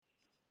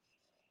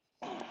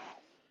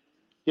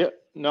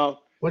No,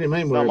 What do you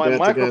mean no, we're my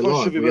about to go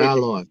microphone should live? be We are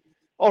working. live.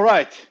 All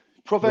right,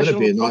 That'd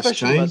be a nice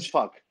professional as change.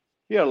 fuck.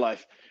 Here,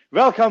 life.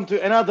 Welcome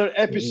to another Yeah.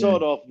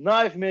 episode of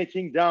Knife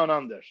Making Down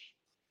Under.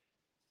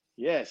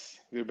 Yes,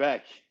 we're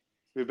back.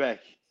 We're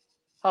back.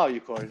 How are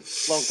you, Corey?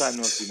 Long time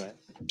no see, man.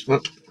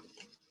 Oh,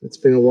 it's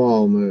been a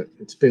while, mate.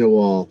 It's been a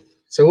while.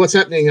 So what's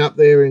happening up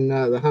there in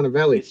the Hunter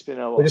Valley? It's been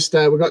a We while. just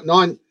we've got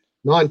nine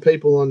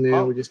people on now.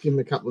 How? We just give them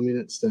a couple of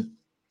minutes to.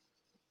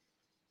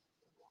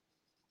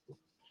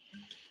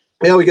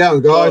 How we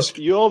going, So guys?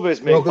 you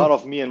always make Welcome. fun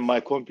of me and my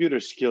computer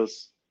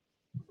skills,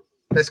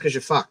 That's because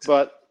you're fucked.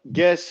 but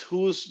guess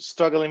who's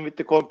struggling with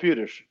the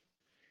computer?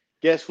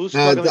 Guess who's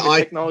struggling with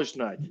technology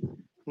tonight?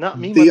 Not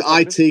me, the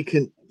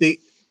motherfucker.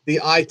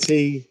 the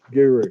IT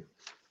guru,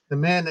 the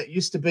man that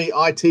used to be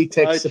IT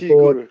tech IT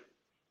support. guru.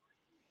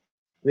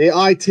 The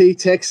IT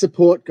tech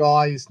support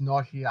guy is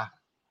not here,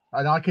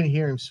 and I can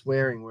hear him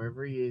swearing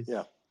wherever he is,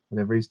 Yeah.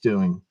 whatever he's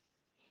doing.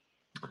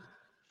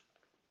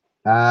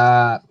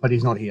 But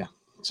he's not here,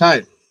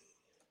 so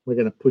we're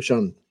going to push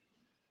on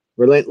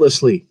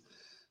relentlessly.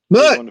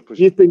 Mert,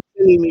 you've been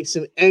sending me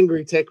some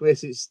angry text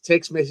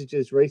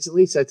messages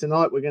recently, so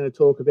tonight we're going to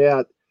talk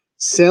about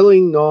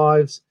selling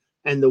knives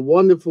and the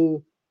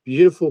wonderful,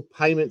 beautiful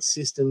payment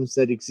systems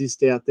that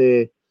exist out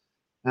there,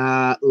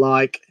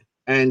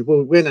 and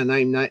we're going to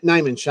name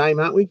and shame,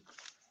 aren't we?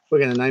 We're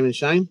going to name and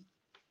shame.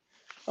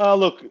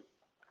 Look,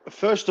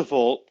 first of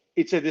all,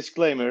 it's a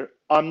disclaimer.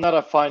 I'm not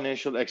a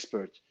financial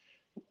expert.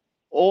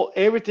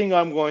 Everything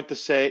I'm going to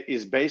say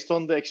is based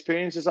on the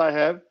experiences I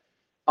have.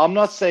 I'm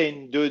not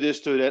saying do this,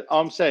 do that.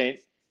 I'm saying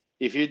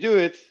if you do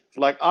it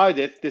like I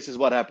did, this is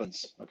what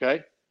happens.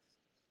 Okay?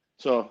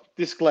 So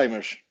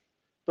disclaimers.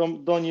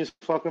 Don't use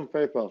fucking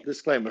PayPal.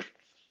 Disclaimer.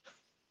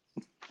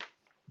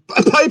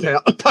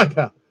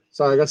 PayPal.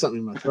 Sorry, I got something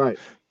in my throat.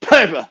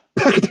 PayPal.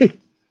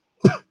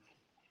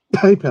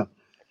 PayPal.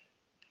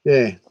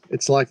 Yeah,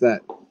 it's like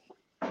that.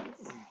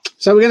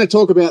 So we're going to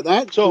talk about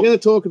that. We're going to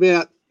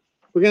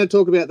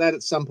talk about that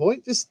at some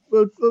point. Just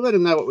we'll let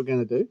them know what we're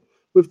going to do.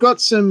 We've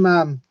got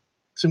some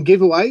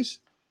giveaways.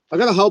 I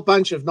got a whole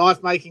bunch of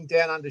knife making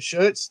down under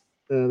shirts.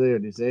 There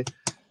it is there.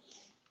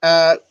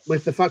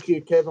 With the fuck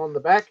you Kev on the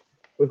back.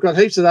 We've got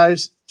heaps of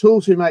those.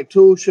 Tools Who Make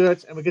Tool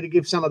shirts, and we're going to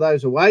give some of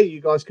those away.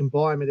 You guys can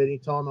buy them at any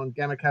time on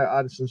Gamaco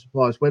Artisan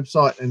Supplies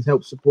website and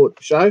help support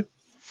the show.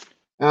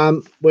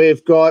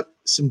 We've got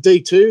some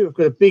D2. We've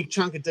got a big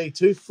chunk of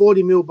D2,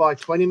 40 mil by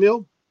 20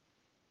 mil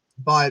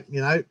by,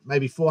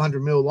 maybe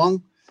 400 mil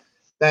long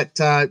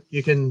that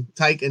you can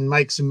take and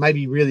make some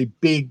maybe really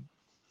big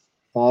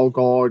file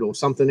guide or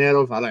something out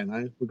of. I don't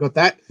know. We've got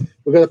that.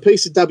 We've got a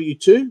piece of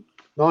W2,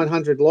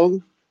 900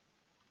 long,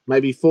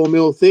 maybe 4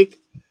 mil thick,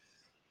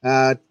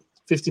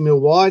 50 mil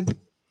wide,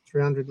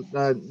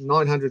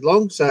 900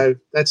 long. So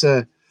that's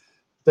a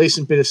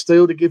decent bit of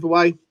steel to give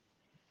away.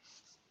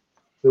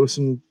 There was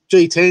some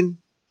G10,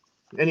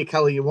 any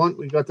color you want.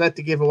 We've got that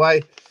to give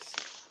away.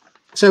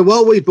 So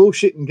while we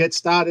bullshit and get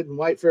started and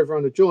wait for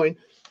everyone to join,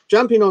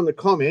 jump in on the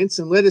comments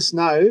and let us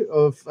know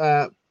of,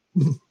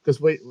 because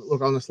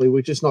honestly,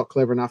 we're just not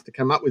clever enough to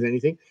come up with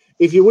anything.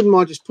 If you wouldn't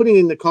mind just putting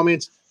in the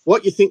comments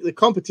what you think the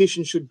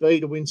competition should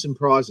be to win some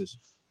prizes.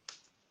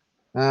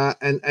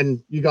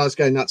 And you guys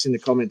go nuts in the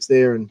comments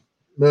there, and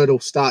Mert will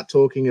start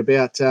talking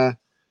about the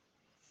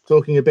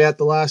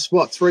last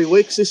 3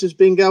 weeks this has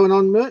been going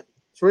on, Mert?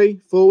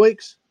 3-4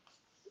 weeks?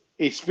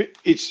 It's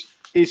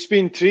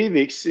been 3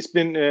 weeks. It's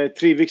been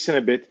 3 weeks and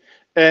a bit,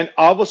 and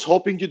I was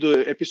hoping to do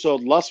an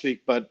episode last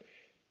week, but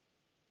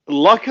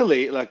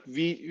luckily,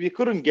 we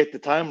couldn't get the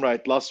time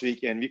right last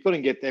week, and we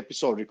couldn't get the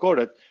episode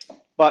recorded.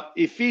 But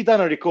if we done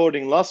a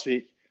recording last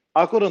week,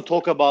 I couldn't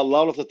talk about a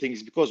lot of the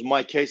things because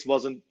my case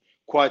wasn't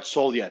quite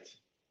solved yet.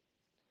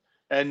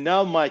 And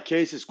now my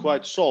case is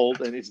quite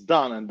solved and it's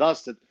done and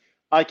dusted.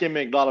 I can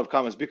make a lot of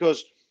comments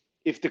because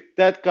if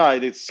that guy,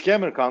 the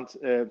scammer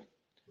cunt,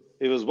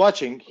 he was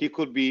watching, he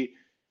could be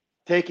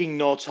taking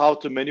notes how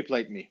to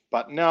manipulate me.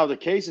 But now the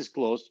case is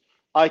closed.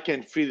 I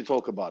can freely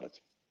talk about it.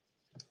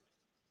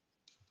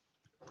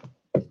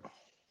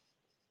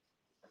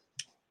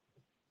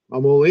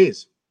 I'm all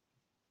ears.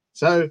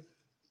 So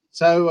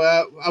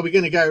are we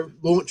going to go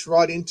launch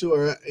right into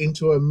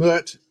a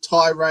Mert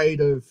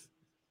tirade of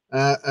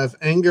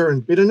anger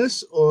and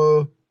bitterness,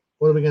 or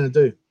what are we going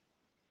to do?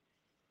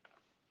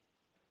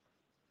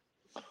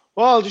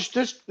 Well,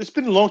 it's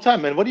been a long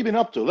time, man. What have you been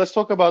up to? Let's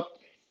talk about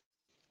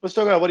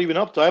what you've been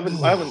up to. I haven't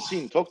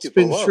talked to you for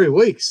a while. It's been 3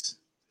 weeks.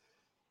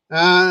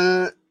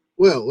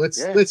 Well,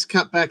 let's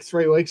cut back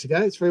 3 weeks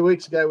ago. 3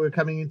 weeks ago, we were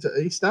coming into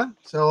Easter,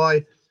 so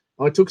I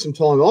took some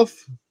time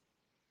off,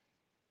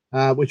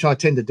 which I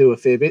tend to do a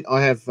fair bit.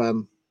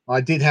 I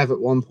did have at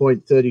one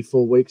point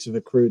 34 weeks of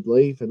accrued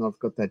leave, and I've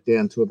got that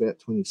down to about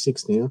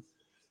 26 now.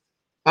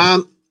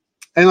 And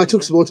I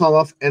took some more time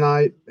off, and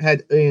I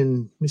had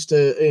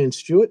Mr. Ian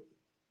Stewart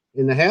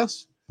in the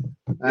house,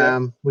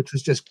 which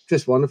was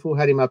just wonderful.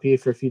 Had him up here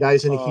for a few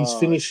days, and he's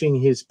finishing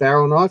his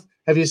barrel knife.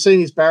 Have you seen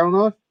his barrel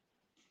knife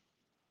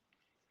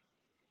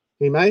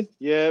he made?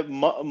 Yeah,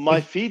 my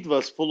feed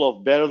was full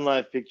of barrel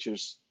knife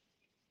pictures.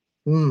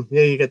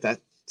 Yeah, you get that.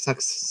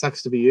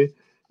 Sucks to be you.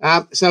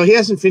 So he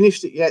hasn't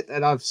finished it yet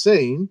that I've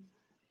seen.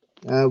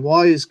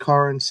 Why is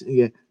Corin?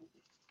 Yeah.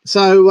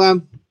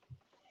 So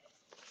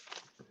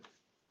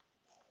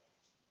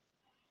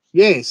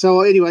yeah.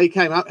 So anyway, he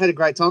came up, had a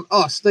great time.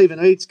 Oh,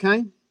 Stephen Eads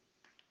came.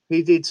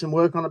 He did some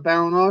work on a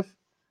barrel knife.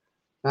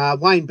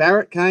 Wayne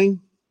Barrett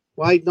came.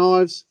 Wade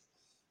Knives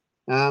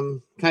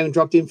came and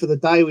dropped in for the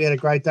day. We had a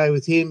great day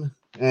with him,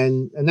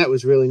 and that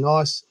was really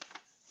nice.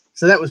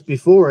 So that was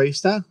before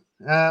Easter,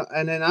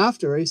 and then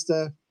after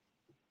Easter,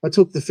 I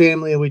took the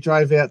family and we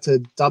drove out to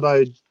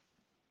Dubbo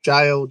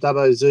Jail,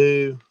 Dubbo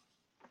Zoo,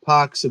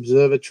 Parks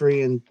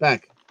Observatory, and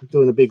back,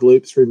 doing a big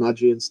loop through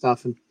Mudgee and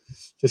stuff, and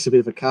just a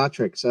bit of a car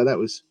trek. So that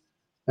was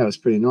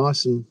pretty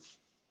nice, and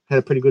had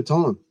a pretty good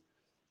time.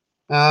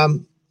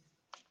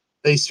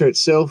 Easter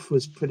itself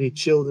was pretty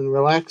chilled and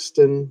relaxed,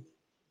 and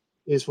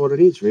is what it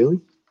is, really.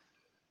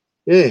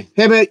 Yeah.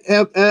 How about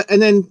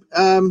and then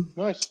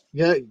Nice.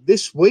 Yeah,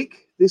 this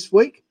week,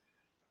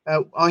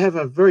 I have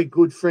a very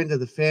good friend of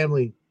the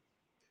family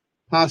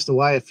passed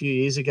away a few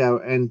years ago,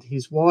 and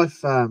his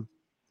wife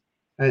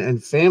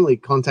and family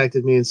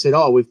contacted me and said,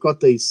 "Oh, we've got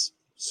these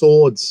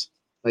swords."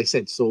 They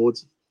said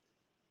swords,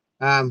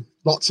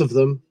 lots of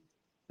them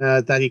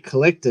that he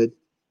collected,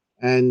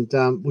 and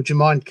would you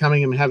mind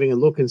coming and having a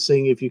look and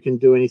seeing if you can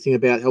do anything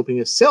about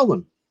helping us sell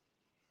them?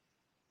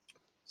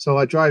 So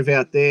I drove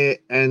out there,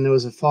 and there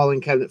was a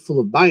filing cabinet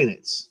full of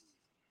bayonets,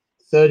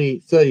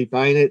 30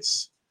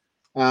 bayonets.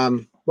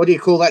 What do you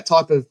call that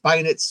type of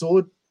bayonet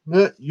sword,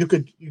 Mert? You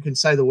can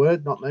say the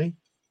word, not me.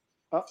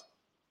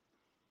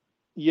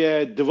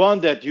 Yeah, the one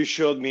that you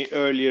showed me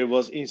earlier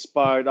was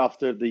inspired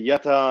after the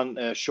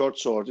Yatan short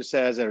sword. It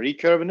has a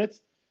recurve in it,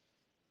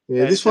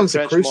 Yeah, and this it's a one's a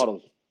French cruise.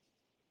 model.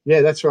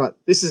 Yeah, that's right.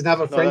 This is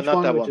another No, French not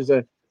one, that which one. is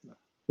a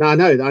no. I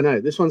know.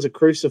 This one's a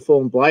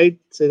cruciform blade.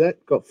 See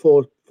that? Got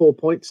four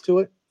points to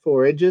it,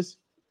 4 edges,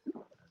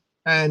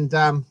 and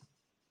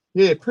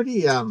yeah,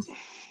 pretty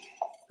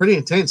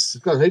intense.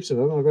 It's got heaps of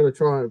them. I've got to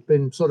try. I've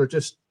been sort of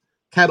just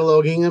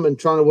cataloging them and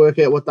trying to work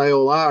out what they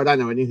all are. I don't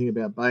know anything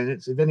about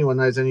bayonets. If anyone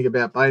knows anything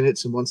about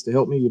bayonets and wants to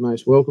help me, you're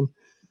most welcome.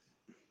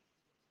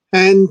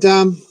 And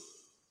there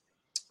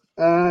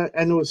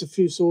was a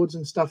few swords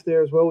and stuff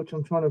there as well, which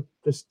I'm trying to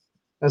just,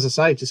 as I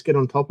say, just get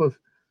on top of.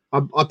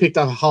 I picked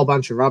up a whole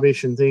bunch of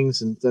rubbish and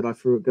things, and that I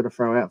got to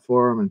throw out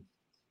for them.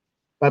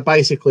 But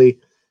basically,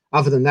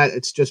 other than that,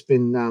 it's just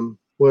been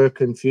work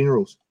and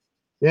funerals.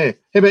 Yeah.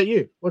 How about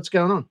you? What's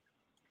going on?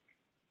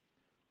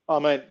 Oh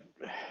man,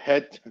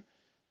 head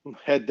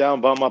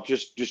down, bum up,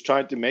 just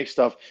trying to make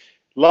stuff.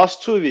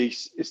 Last 2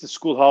 weeks, it's the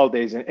school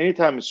holidays, and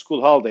anytime it's school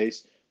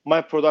holidays,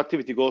 my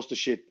productivity goes to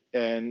shit.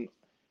 And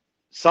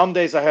some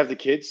days I have the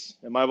kids,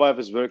 and my wife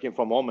is working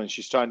from home, and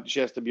she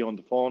has to be on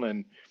the phone,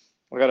 and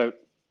I gotta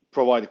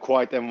provide a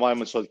quiet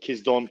environment so the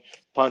kids don't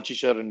punch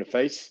each other in the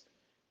face,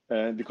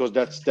 because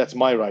that's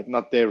my right,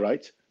 not their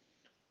right.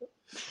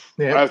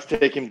 Yeah. I have to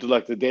take him to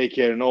like the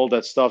daycare and all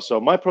that stuff.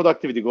 So my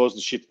productivity goes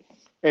to shit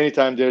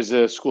anytime there's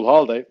a school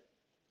holiday,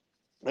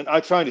 and I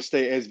try to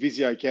stay as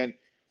busy as I can.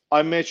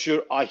 I made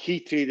sure I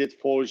heat treated,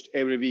 forged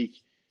every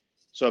week.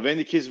 So when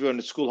the kids were in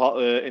the school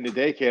in the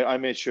daycare, I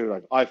made sure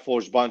like I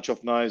forged a bunch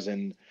of knives,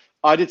 and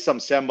I did some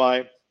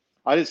semi,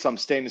 I did some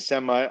stainless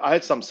semi. I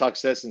had some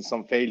success and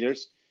some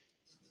failures.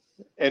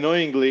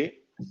 Annoyingly,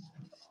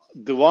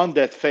 the one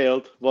that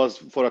failed was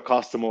for a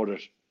custom order,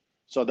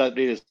 so that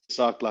really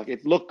sucked. Like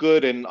it looked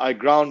good, and I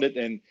ground it,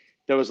 and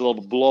there was a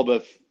little blob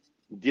of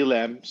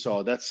DLM,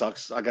 so that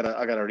sucks. I gotta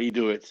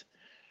redo it.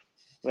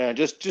 Yeah,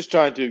 just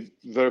trying to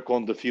work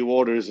on the few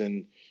orders,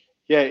 and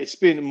yeah, it's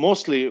been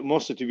mostly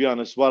to be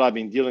honest, what I've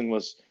been dealing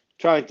was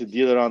trying to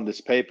deal around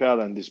this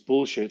PayPal and this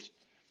bullshit.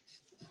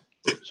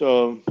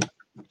 So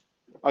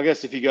I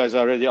guess if you guys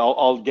are ready,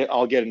 I'll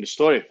get in the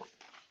story.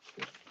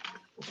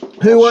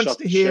 Who wants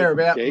to hear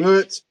about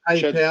Mert's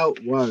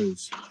PayPal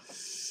woes?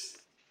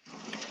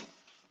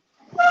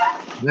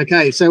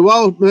 Okay, so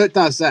while Mert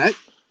does that,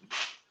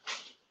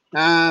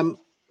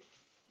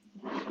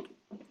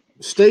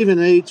 Stephen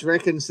Eads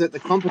reckons that the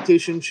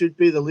competition should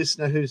be the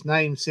listener whose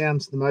name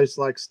sounds the most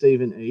like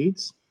Stephen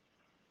Eads.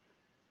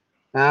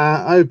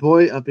 Oh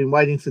boy, I've been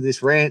waiting for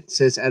this rant,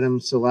 says Adam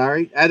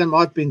Solari. Adam,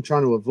 I've been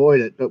trying to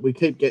avoid it, but we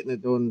keep getting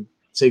it on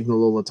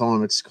Signal all the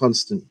time. It's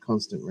constant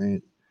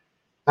rant.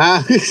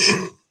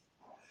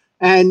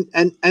 And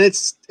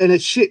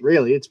it's shit,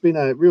 really. It's been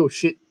a real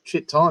shit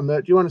time.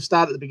 Do you want to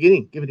start at the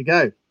beginning? Give it a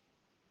go.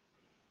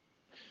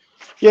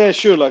 Yeah,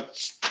 sure. Like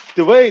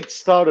the way it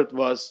started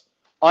was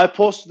I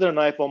posted a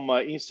knife on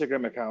my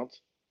Instagram account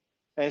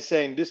and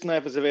saying this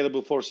knife is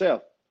available for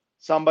sale.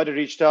 Somebody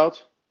reached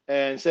out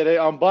and said, "Hey,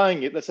 I'm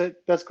buying it." I said,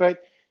 "That's great.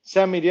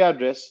 Send me the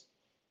address."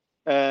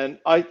 And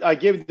I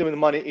gave them the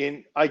money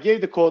in. I gave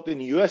the quote in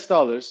US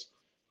dollars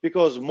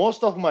because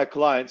most of my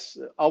clients,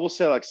 I will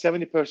say like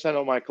 70%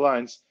 of my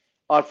clients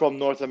are from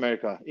North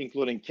America,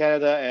 including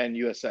Canada and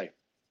USA.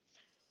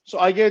 So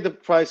I gave the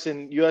price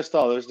in US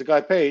dollars. The guy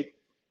paid,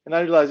 and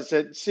I realized it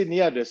said Sydney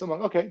address. I'm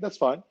like, okay, that's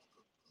fine.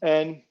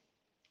 And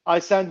I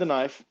sent the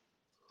knife.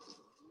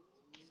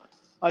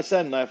 I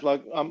send knife,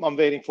 like I'm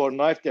waiting for a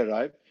knife to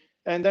arrive.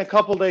 And then a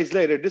couple days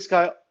later, this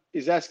guy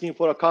is asking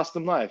for a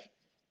custom knife.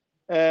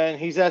 And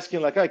he's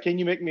asking like, hey, can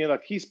you make me,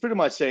 like, he's pretty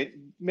much saying,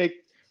 make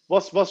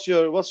what's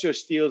your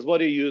steels, what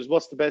do you use,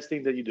 what's the best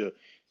thing that you do.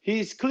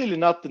 He's clearly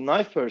not the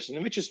knife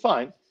person, which is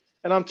fine.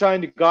 And I'm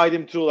trying to guide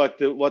him through like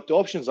what the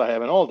options I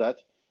have and all that.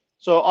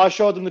 So I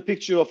showed him the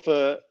picture of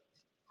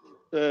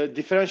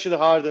differentially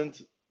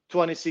hardened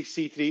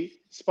 26C3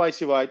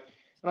 spicy white,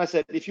 and I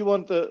said, if you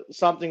want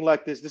something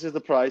like this, this is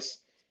the price.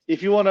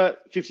 If you want a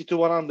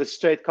 52-100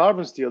 straight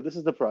carbon steel, this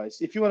is the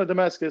price. If you want a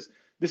Damascus,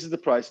 this is the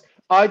price.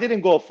 I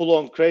didn't go full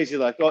on crazy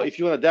like, oh, if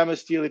you want a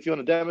Damascus steel, if you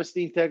want a Damascus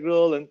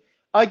integral, and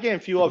I gave him a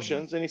few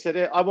options, and he said,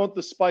 hey, I want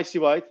the spicy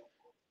white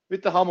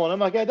with the hum on. I'm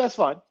like, yeah, that's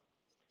fine.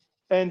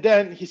 And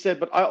then he said,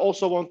 but I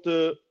also want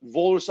the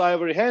Walrus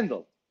ivory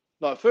handle.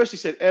 Now, first he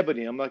said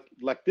ebony. I'm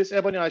like this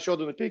ebony I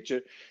showed in the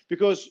picture,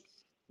 because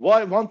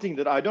one thing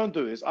that I don't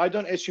do is I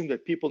don't assume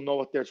that people know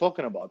what they're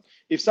talking about.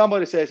 If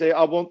somebody says, hey,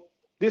 I want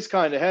this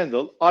kind of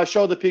handle, I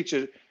show the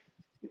picture.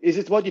 Is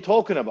it what you're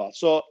talking about?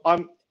 So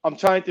I'm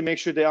trying to make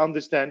sure they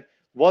understand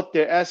what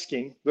they're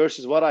asking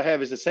versus what I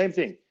have is the same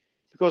thing,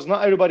 because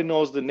not everybody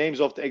knows the names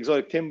of the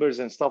exotic timbers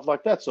and stuff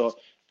like that. So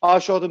I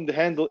showed them the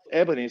handle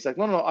ebony. It's like,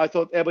 no, I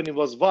thought ebony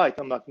was white.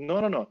 I'm like,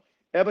 no.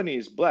 Ebony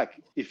is black.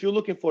 If you're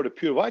looking for the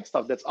pure white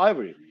stuff, that's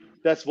ivory.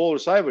 That's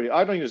walrus ivory.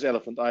 I don't use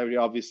elephant ivory,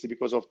 obviously,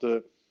 because of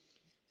the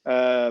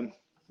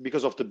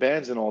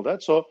bands and all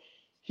that. So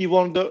he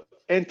wanted the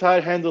entire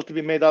handle to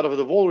be made out of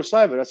the walrus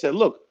ivory. I said,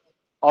 look,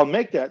 I'll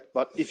make that,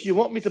 but if you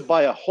want me to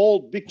buy a whole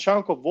big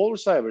chunk of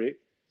walrus ivory,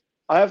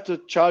 I have to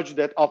charge you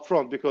that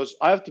upfront, because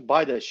I have to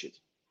buy that shit.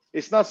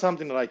 It's not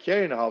something that I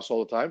carry in the house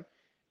all the time,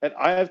 and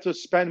I have to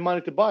spend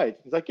money to buy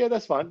it. He's like, yeah,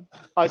 that's fine.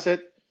 I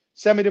said,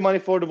 send me the money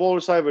for the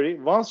walrus ivory.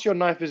 Once your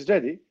knife is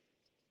ready,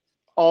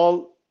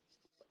 I'll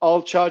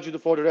charge you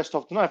for the rest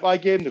of the knife. I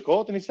gave him the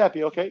code, and he's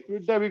happy. Okay,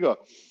 there we go.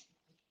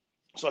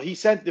 So he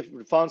sent the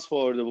funds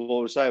for the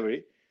walrus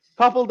ivory. A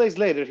couple of days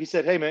later, he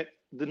said, hey, man,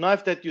 the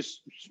knife that you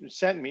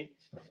sent me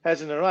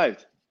hasn't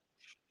arrived.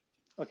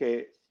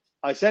 Okay,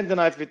 I sent the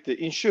knife with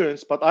the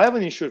insurance, but I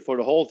haven't insured for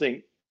the whole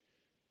thing.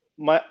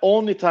 My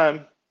only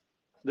time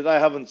that I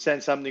haven't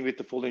sent something with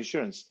the full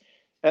insurance.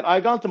 And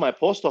I gone to my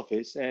post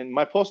office, and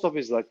my post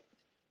office is like,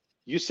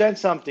 you send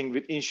something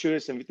with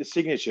insurance and with the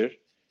signature,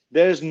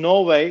 there's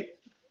no way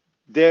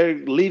they're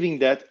leaving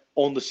that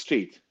on the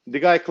street. The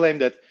guy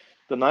claimed that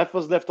the knife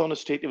was left on the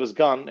street, it was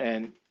gone,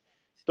 and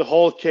the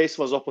whole case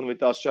was open with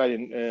the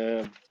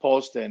Australian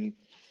Post, and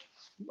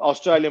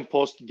Australian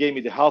Post gave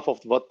me the half of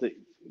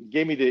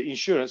gave me the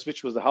insurance,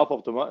 which was the half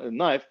of the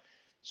knife.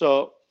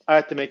 So I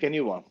had to make a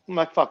new one. I'm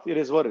like, fuck, it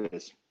is what it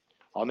is.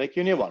 I'll make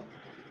you a new one.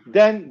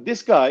 Then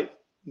this guy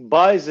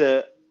buys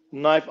a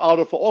knife out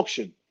of an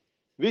auction,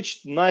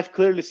 which knife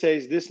clearly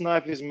says this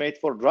knife is made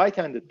for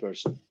right-handed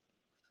person.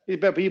 He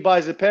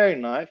buys a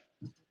paring knife,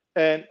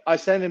 and I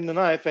send him the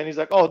knife, and he's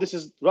like, oh, this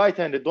is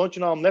right-handed. Don't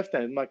you know I'm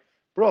left-handed? I'm like,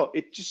 bro,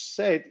 it just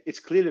said it's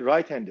clearly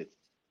right-handed.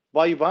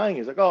 Why are you buying it?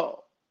 He's like,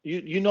 oh,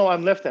 you know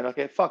I'm left-handed.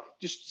 Okay, fuck,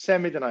 just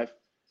send me the knife.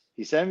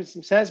 He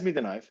sends me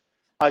the knife.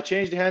 I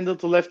change the handle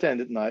to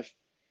left-handed knife.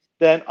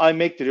 Then I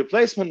make the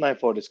replacement knife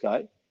for this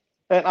guy,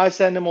 and I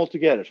send them all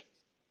together.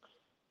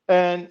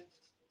 And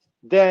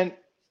then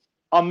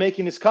I'm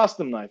making his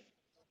custom knife.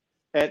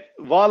 And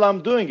while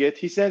I'm doing it,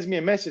 he sends me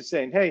a message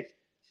saying, hey,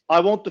 I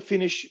want to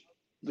finish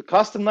the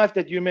custom knife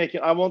that you're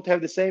making. I want to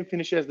have the same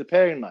finish as the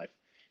paring knife.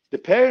 The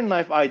paring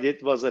knife I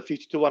did was a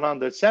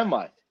 52-100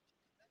 semi.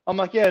 I'm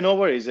like, yeah, no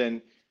worries.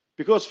 And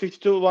because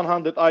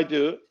 52-100 I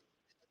do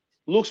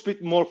looks a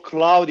bit more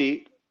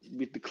cloudy,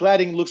 with the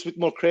cladding looks a bit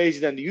more crazy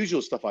than the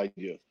usual stuff I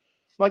do. I'm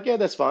like, yeah,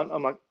 that's fine.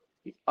 I'm like,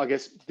 I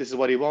guess this is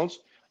what he wants.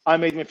 I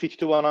made him a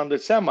 52-100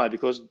 semi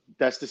because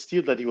that's the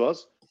steel that he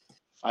was.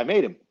 I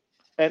made him.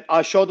 And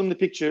I showed him the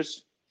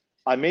pictures.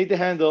 I made the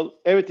handle.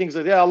 Everything's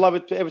like, yeah, I love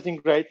it. Everything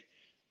great.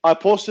 I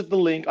posted the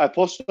link. I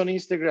posted on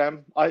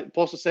Instagram. I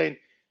posted saying,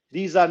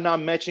 these are now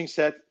matching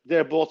set.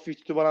 They're both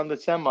 52-100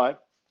 semi.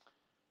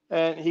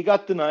 And he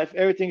got the knife.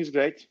 Everything is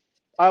great.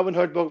 I haven't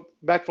heard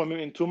back from him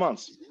in 2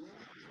 months.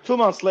 2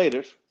 months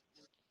later,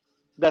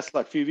 that's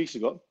like a few weeks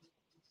ago,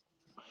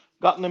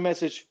 gotten a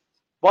message,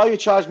 why you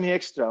charge me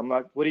extra? I'm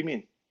like, what do you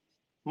mean?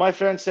 My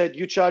friend said,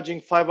 you charging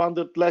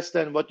 500 less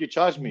than what you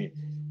charge me.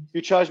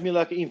 You charge me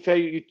like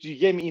inferior, you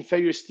gave me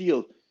inferior steel.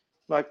 I'm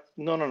like,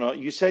 no.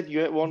 You said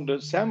you want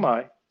the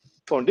semi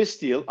on this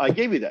steel. I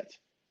gave you that.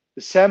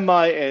 The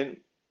semi and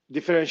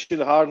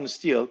differential hardened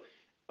steel,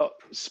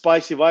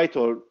 spicy white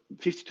or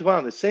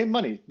 52-100, same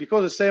money. Because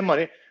of the same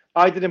money,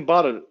 I didn't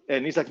bother.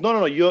 And he's like,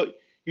 no.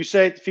 You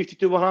said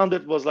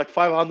 52-100 was like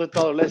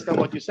 $500 less than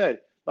what you said.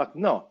 Like,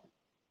 no.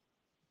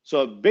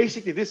 So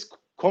basically, this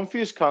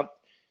confused cunt,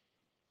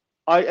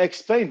 I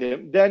explained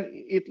him.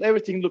 Then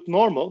everything looked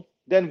normal.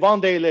 Then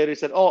 1 day later, he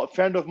said, oh, a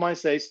friend of mine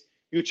says,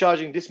 you're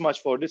charging this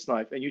much for this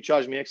knife, and you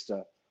charge me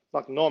extra.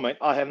 Like, no, man,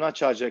 I have not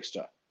charged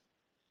extra.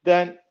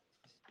 Then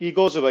he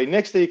goes away.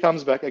 Next day, he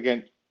comes back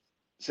again,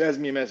 sends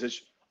me a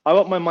message. I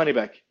want my money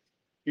back.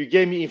 You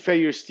gave me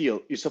inferior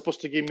steel. You're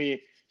supposed to give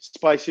me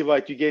Spicy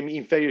White, you gave me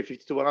inferior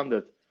 50 to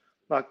 100.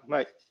 Like,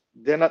 mate,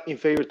 they're not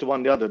inferior to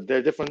one the other.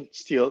 They're different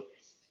steel.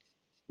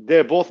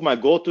 They're both my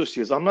go-to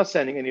steels. I'm not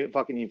sending any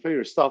fucking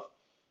inferior stuff.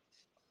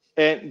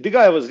 And the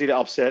guy was really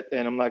upset.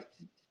 And I'm like,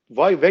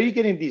 why? Where are you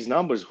getting these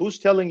numbers? Who's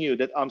telling you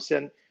that I'm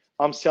selling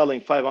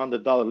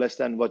 $500 less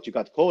than what you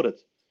got quoted?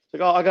 It's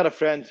like, oh, I got a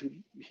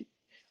friend.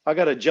 I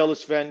got a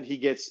jealous friend. He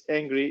gets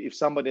angry if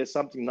somebody has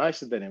something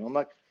nicer than him. I'm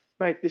like,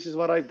 mate, this is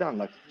what I've done.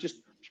 Like, just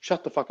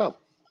shut the fuck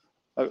up.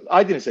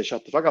 I didn't say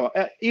shut the fuck up.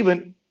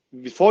 Even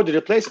before the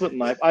replacement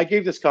knife, I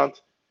gave this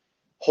cunt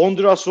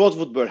Honduras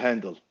Rosewood burr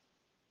handle.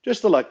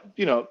 Just to like,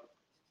 the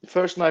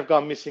first knife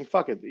gone missing,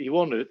 fuck it. He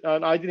wanted it,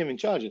 and I didn't even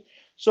charge it.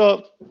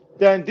 So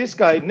then this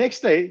guy,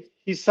 next day,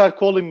 he started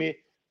calling me,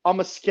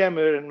 I'm a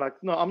scammer. And I'm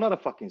like, no, I'm not a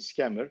fucking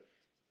scammer.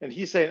 And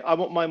he's saying, I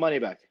want my money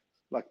back.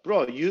 Like,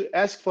 bro, you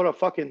ask for a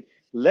fucking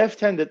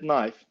left-handed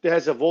knife that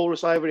has a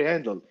walrus ivory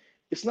handle.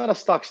 It's not a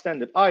stock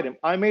standard item.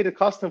 I made a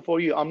custom for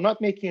you. I'm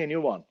not making a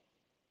new one.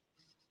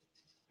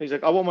 He's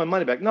like, I want my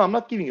money back. No, I'm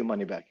not giving you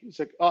money back. He's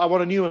like, oh, I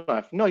want a new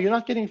knife. No, you're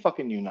not getting a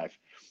fucking new knife.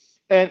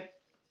 And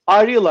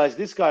I realized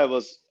this guy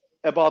was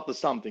about the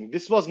something.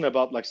 This wasn't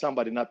about like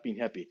somebody not being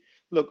happy.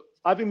 Look,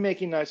 I've been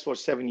making knives for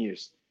 7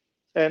 years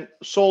and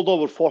sold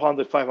over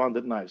 400,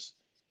 500 knives.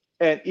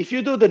 And if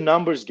you do the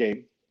numbers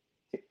game,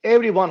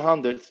 every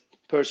 100th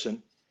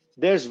person,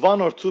 there's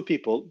 1 or 2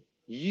 people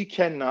you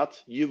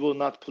will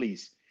not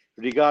please,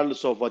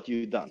 regardless of what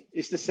you've done.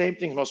 It's the same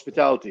thing in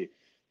hospitality.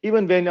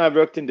 Even when I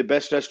worked in the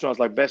best restaurants,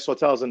 like best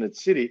hotels in the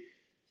city,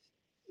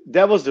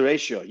 that was the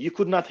ratio. You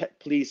could not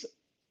please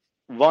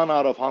 1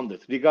 out of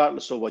 100,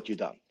 regardless of what you've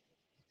done.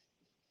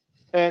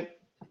 And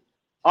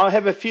I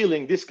have a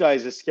feeling this guy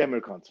is a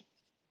scammer cunt.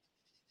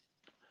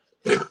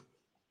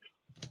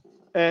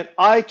 And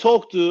I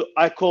called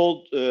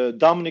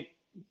Dominic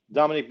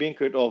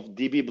Binkert of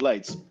DB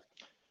Blades,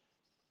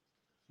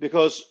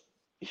 because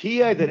he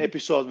had an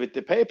episode with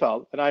the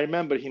PayPal, and I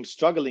remember him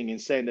struggling and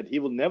saying that he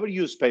will never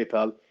use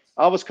PayPal.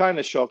 I was kind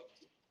of shocked.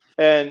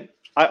 And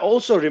I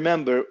also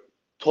remember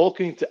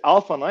talking to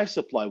Alpha Knife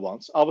Supply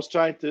once. I was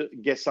trying to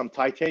get some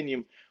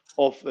titanium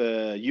of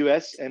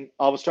US, and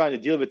I was trying to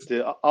deal with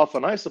the Alpha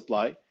Knife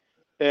Supply,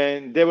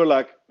 and they were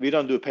like, we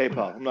don't do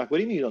PayPal. I'm like, what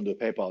do you mean you don't do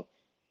PayPal?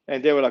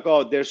 And they were like,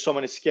 oh, there's so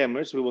many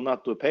scammers, we will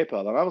not do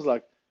PayPal. And I was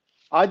like,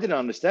 I didn't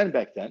understand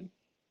back then.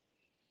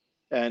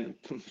 And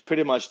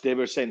pretty much they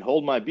were saying,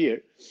 hold my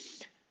beer.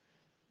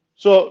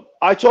 So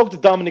I talked to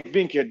Dominic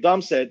Binkert.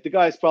 Dom said, the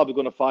guy is probably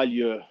going to file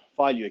you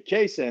a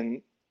case.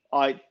 And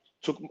I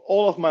took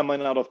all of my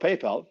money out of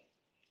PayPal.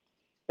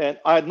 And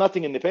I had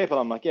nothing in the PayPal.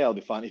 I'm like, yeah, I'll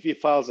be fine. If he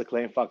files a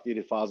claim, fuck it,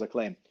 he files a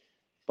claim.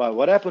 But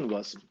what happened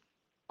was,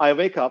 I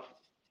wake up,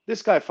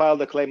 this guy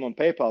filed a claim on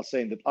PayPal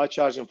saying that I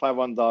charged him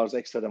 $500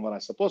 extra than what I'm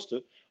supposed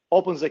to,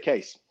 opens the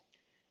case.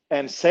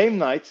 And same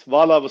night,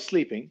 while I was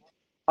sleeping,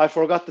 I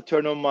forgot to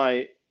turn off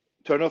my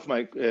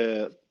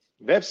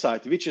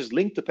website, which is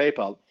linked to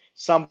PayPal.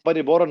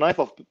 Somebody bought a knife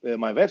off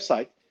my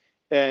website,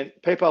 and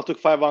PayPal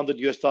took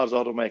 $500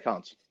 out of my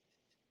account.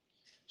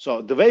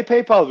 So the way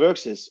PayPal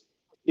works is,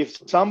 if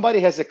somebody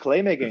has a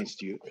claim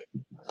against you,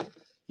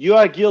 you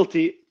are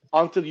guilty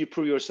until you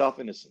prove yourself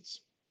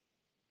innocence.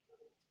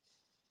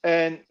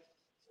 And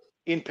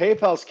in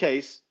PayPal's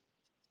case,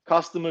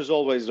 customer's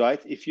always right.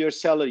 If you're a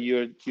seller,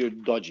 you're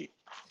dodgy.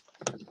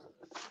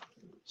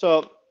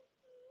 So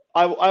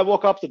I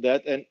woke up to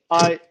that, and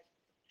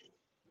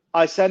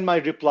I sent my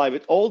reply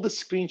with all the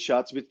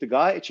screenshots with the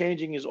guy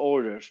changing his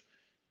order,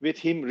 with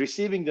him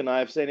receiving the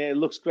knife, saying, hey, it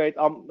looks great,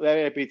 I'm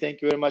very happy,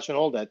 thank you very much, and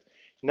all that.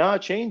 Now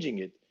changing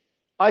it.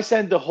 I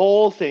sent the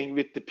whole thing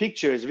with the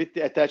pictures, with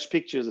the attached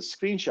pictures, the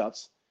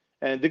screenshots.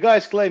 And the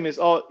guy's claim is,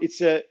 oh,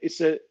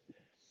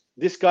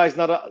 this guy's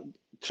not a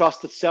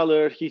trusted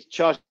seller. He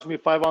charged me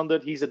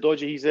 500. He's a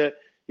dodgy. He's a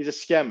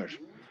scammer.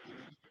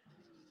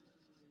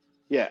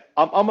 Yeah,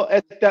 I'm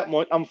at that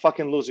point, I'm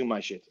fucking losing my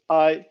shit.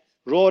 I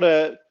wrote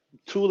a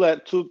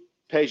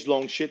 2-page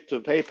long shit to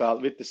PayPal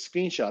with the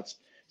screenshots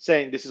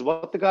saying, this is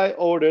what the guy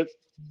ordered.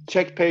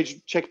 Check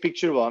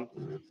picture 1.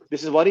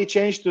 This is what he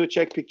changed to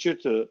check picture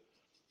 2.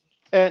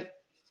 And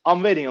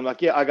I'm waiting. I'm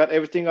like, yeah, I got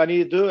everything I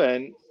need to do,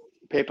 and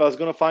PayPal's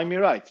going to find me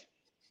right.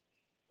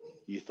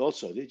 You thought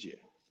so, did you?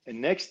 And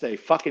next day,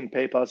 fucking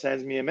PayPal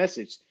sends me a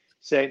message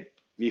saying,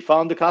 we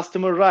found the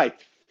customer right.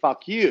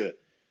 Fuck you.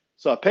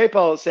 So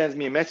PayPal sends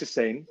me a message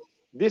saying,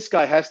 this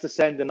guy has to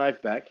send the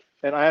knife back,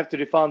 and I have to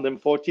refund him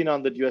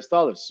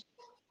 $1,400.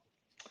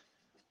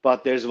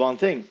 But there's one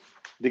thing.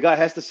 The guy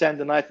has to send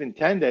the knife in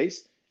 10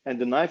 days, and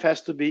the knife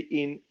has to be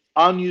in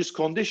unused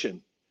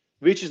condition,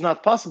 which is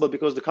not possible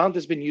because the cunt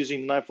has been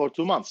using the knife for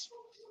 2 months.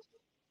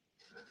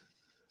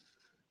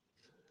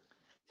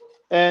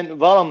 And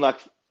while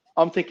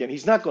I'm thinking,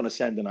 he's not going to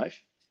send the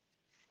knife.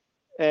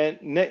 And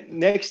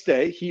next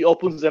day, he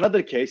opens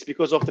another case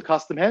because of the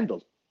custom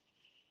handle.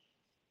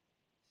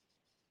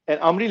 And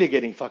I'm really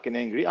getting fucking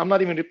angry. I'm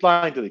not even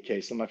replying to the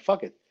case. I'm like,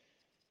 fuck it.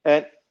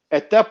 And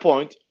at that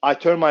point, I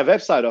turn my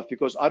website off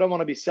because I don't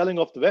want to be selling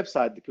off the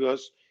website,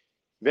 because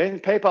when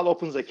PayPal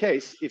opens a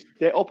case, if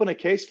they open a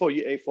case for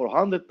you for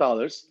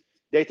 $100,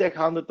 they take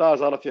 $100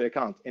 out of your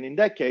account. And in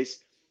that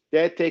case,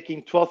 they're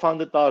taking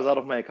 $1,200 out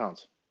of my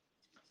account.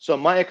 So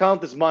my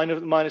account is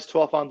minus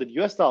 $1,200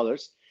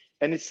 US,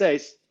 and it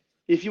says,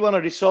 if you want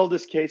to resolve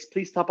this case,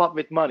 please top up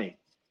with money.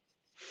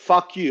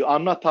 Fuck you.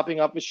 I'm not topping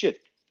up with shit.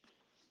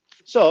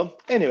 So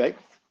anyway,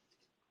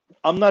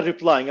 I'm not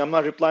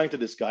replying to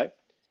this guy.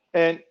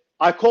 And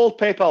I called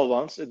PayPal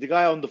once. The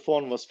guy on the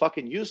phone was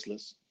fucking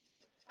useless.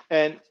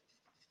 And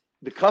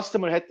the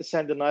customer had to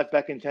send the knife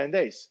back in 10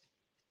 days.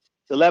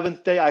 The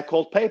 11th day, I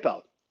called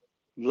PayPal.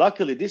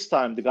 Luckily, this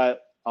time, the guy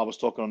I was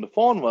talking on the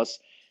phone was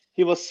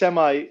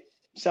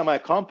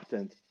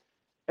semi-competent.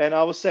 And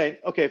I was saying,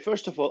 okay,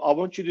 first of all, I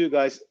want you to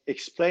guys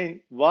explain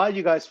why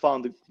you guys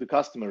found the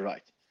customer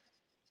right.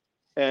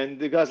 And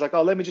the guy's like,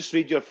 oh, let me just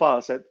read your file.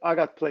 I said, I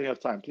got plenty of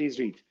time. Please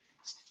read.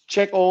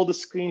 Check all the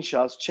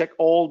screenshots. Check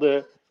all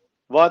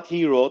what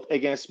he wrote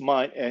against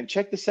mine, and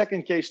check the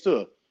second case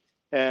too.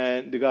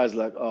 And the guy's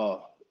like,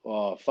 oh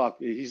fuck.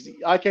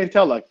 I can't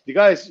tell. Like, the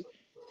guy's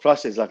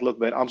frustrated. He's like, look,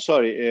 man, I'm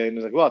sorry. And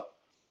he's like, what?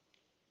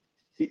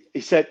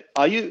 He said,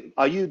 are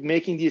you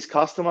making these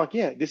custom? Like,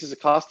 yeah, this is a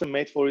custom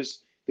made for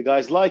the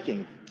guy's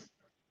liking.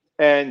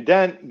 And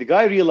then the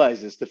guy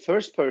realizes the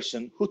first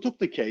person who took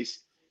the case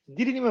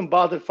didn't even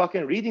bother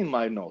fucking reading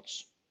my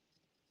notes.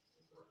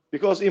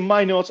 Because in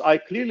my notes, I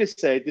clearly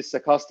say this is a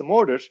custom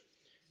order.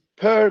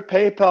 Per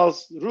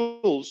PayPal's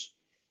rules,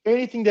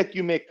 anything that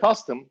you make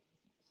custom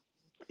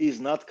is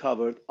not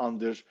covered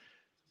under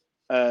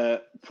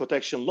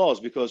protection laws,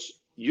 because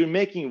you're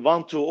making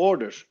one-to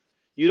orders.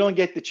 You don't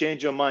get to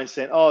change your mind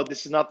saying, oh,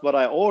 this is not what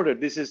I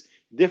ordered. This is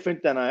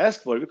different than I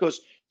asked for,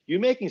 because you're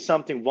making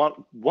something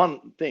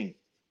one thing.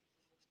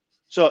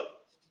 So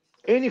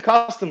any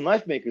custom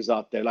knife makers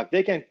out there, like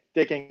they can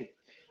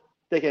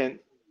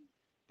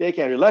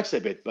relax a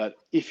bit. But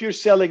if you're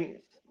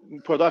selling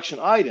production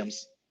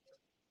items,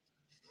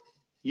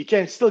 you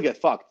can still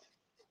get fucked,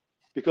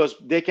 because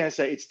they can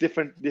say it's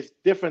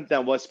different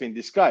than what's been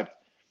described.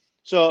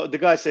 So the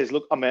guy says,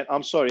 look, man,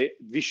 I'm sorry.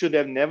 We should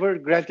have never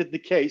granted the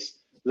case,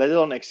 let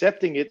alone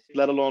accepting it,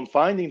 let alone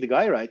finding the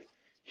guy right.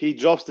 He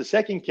drops the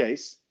second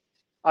case.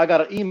 I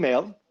got an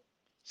email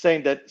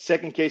saying that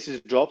second case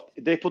is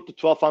dropped. They put the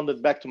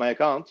 $1,200 back to my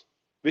account,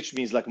 which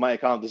means like my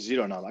account is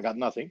zero now. I got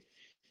nothing.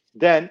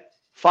 Then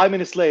 5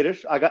 minutes later,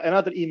 I got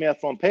another email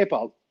from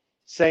PayPal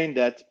saying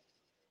that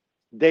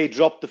they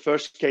dropped the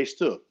first case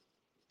too.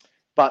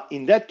 But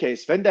in that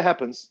case, when that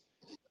happens,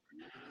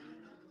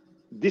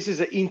 this is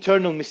an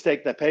internal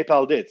mistake that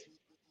PayPal did.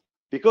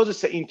 Because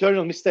it's an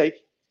internal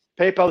mistake,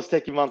 PayPal is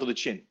taking one to the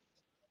chin.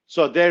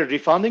 So they're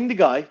refunding the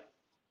guy.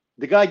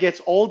 The guy gets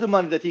all the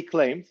money that he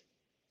claimed,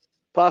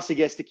 plus he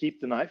gets to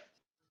keep the knife.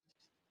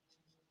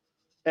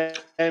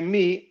 And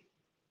me,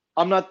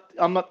 I'm not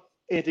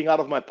anything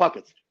out of my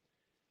pocket.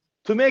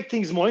 To make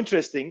things more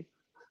interesting,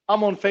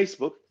 I'm on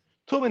Facebook.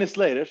 2 minutes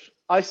later,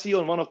 I see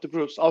on one of the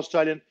groups,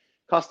 Australian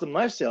custom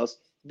knife sales,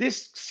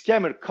 this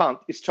scammer cunt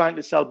is trying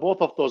to sell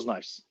both of those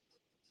knives.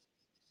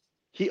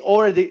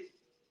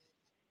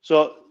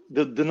 So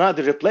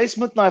the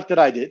replacement knife that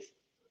I did,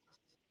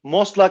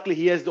 most likely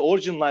he has the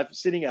original knife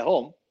sitting at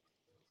home.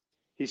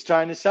 He's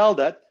trying to sell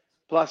that,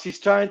 plus he's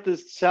trying to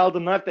sell the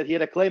knife that he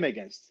had a claim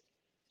against.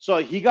 So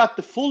he got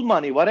the full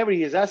money, whatever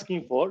he is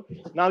asking for.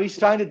 Now he's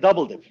trying to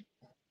double it.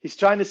 He's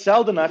trying to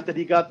sell the knife that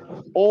he got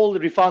all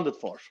refunded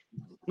for.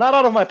 Not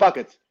out of my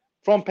pocket,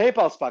 from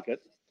PayPal's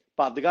pocket,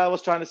 but the guy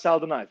was trying to sell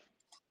the knife.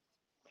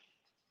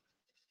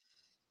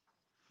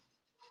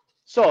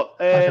 So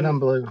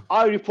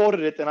I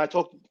reported it, and I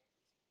talked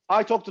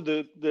to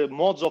the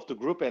mods of the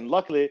group, and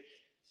luckily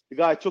the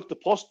guy took the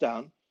post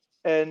down.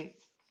 And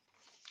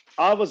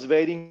I was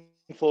waiting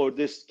for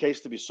this case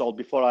to be solved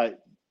before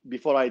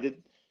I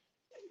did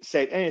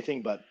say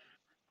anything. But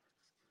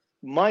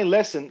my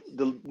lesson,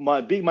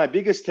 my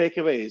biggest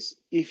takeaway is,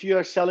 if you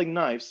are selling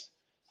knives,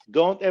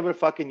 don't ever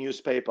fucking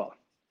use PayPal.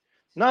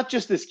 Not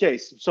just this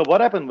case. So what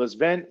happened was,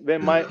 when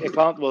my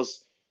account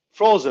was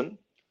frozen,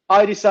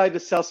 I decided to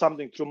sell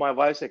something through my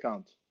wife's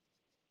account.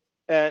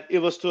 And it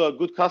was to a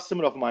good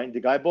customer of mine.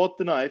 The guy bought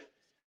the knife.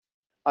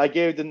 I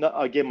gave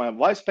my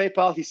wife's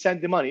PayPal. He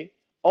sent the money.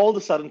 All of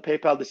a sudden,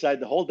 PayPal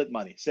decided to hold that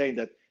money, saying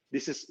that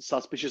this is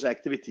suspicious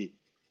activity.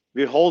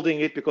 We're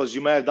holding it because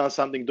you may have done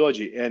something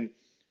dodgy. And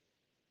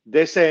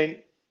they're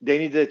saying they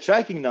need a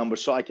tracking number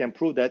so I can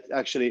prove that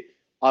actually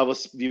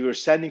we were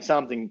sending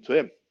something to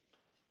him.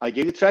 I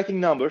gave the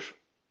tracking number,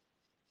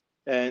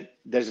 and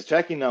there's a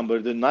tracking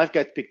number. The knife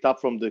got picked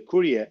up from the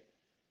courier.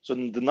 So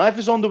the knife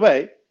is on the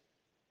way,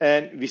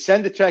 and we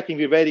send the tracking.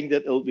 We're waiting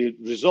that it'll be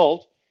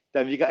resolved.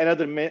 Then we got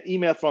another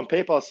email from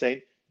PayPal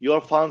saying your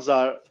funds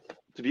are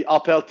to be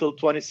upheld till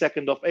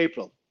 22nd of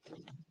April.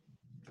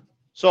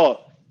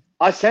 So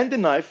I send the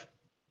knife.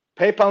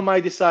 PayPal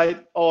might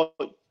decide, oh,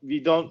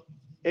 we don't,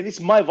 and it's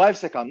my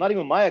wife's account, not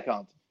even my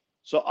account.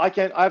 So I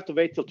have to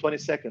wait till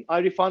 22nd. I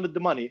refunded the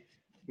money,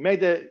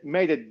 made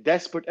a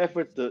desperate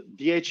effort to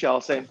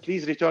DHL saying,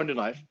 please return the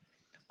knife.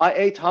 I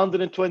ate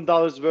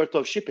 $120 worth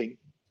of shipping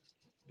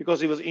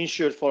because it was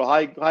insured for a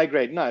high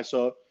grade knife.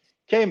 So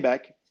came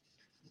back,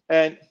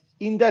 and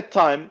in that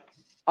time,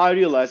 I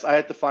realized I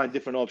had to find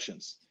different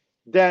options.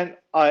 Then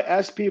I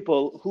asked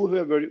people who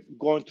were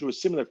going through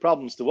similar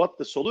problems to what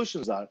the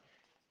solutions are.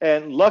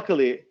 And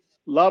luckily,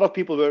 a lot of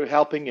people were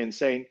helping and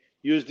saying,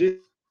 use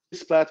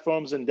these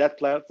platforms and that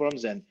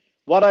platforms. And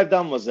what I've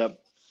done was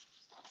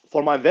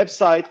for my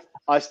website,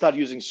 I started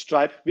using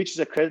Stripe, which is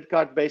a credit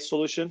card based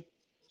solution.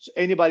 So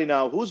anybody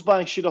now who's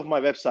buying shit off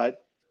my website,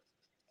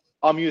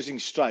 I'm using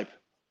Stripe.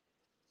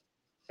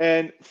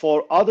 And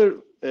for other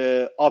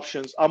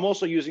options, I'm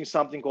also using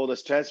something called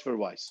as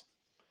TransferWise.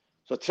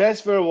 So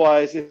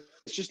TransferWise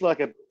is just like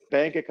a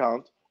bank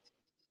account.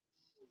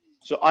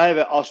 So I have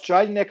an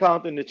Australian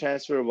account in the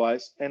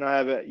TransferWise, and I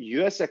have a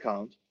US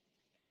account.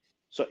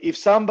 So if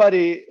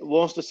somebody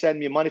wants to send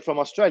me money from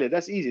Australia,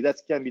 that's easy. That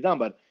can be done.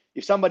 But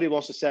if somebody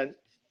wants to send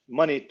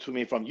money to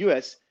me from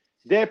US,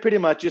 they're pretty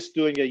much just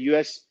doing a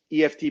US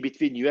EFT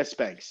between US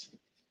banks.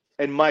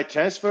 And my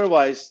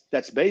TransferWise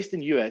that's based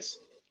in US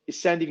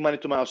is sending money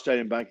to my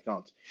Australian bank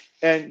account.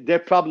 And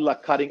they're probably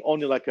like cutting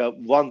only like a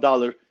 $1,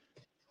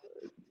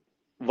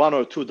 $1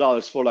 or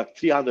 $2 for like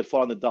 $300,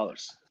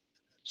 $400.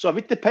 So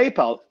with the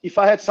PayPal, if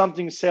I had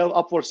something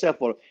up for sale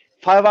for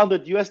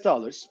 $500 US,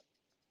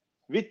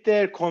 with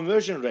their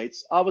conversion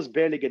rates, I was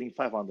barely getting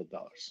 $500.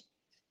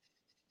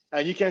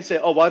 And you can say,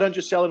 oh, why don't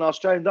you sell in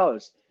Australian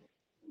dollars?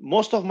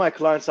 Most of my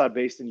clients are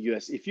based in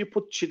US. If you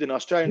put shit in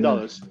Australian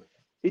dollars,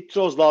 it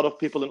throws a lot of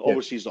people in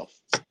overseas off.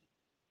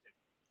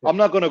 I'm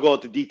not going to go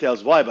into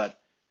details why, but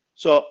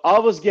so I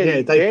was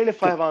getting barely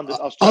 500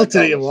 Australian I'll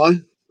tell you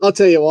why. I'll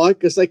tell you why,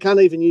 because they can't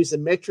even use the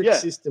metric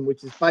system,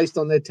 which is based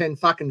on their 10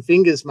 fucking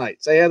fingers,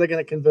 mate. So how are they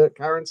going to convert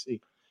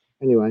currency?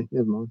 Anyway,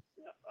 never mind.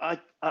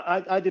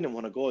 I didn't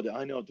want to go there.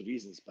 I know the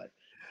reasons, but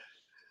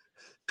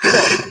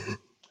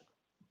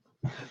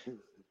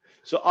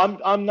so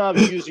I'm now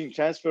using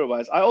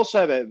TransferWise. I also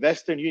have a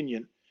Western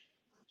Union.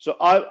 So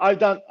I've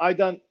done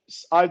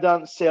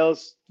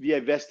sales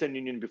via Western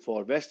Union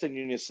before. Western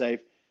Union is safe.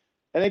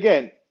 And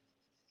again,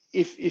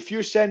 if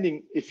you're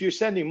sending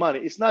money,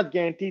 it's not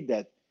guaranteed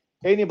that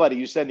anybody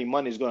you're sending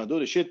money is going to do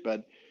the shit.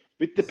 But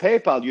with the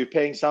PayPal, you're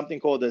paying something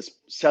called a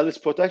seller's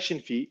protection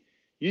fee.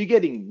 You're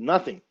getting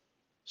nothing.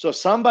 So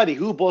somebody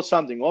who bought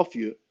something off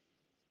you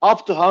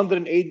up to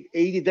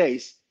 180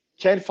 days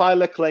can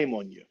file a claim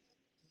on you.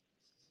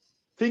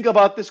 Think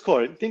about this,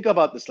 Corey. Think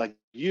about this. Like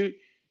you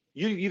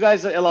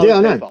guys are allowed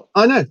PayPal.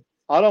 I know.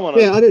 I don't want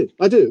to. Yeah,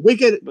 I do. We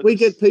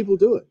get people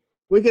do it.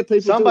 We get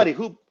people. Somebody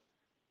who.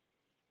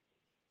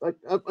 Like,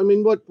 I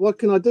mean, what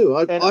can I do?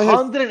 I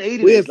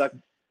 180 days. Like.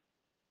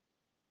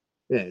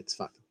 Yeah, it's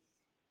fucked.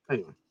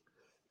 Anyway,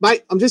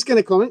 mate, I'm just going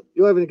to comment.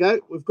 You're having a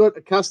go. We've got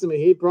a customer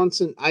here,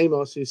 Bronson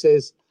Amos, who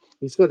says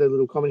he's got a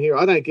little comment here.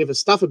 I don't give a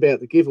stuff about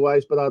the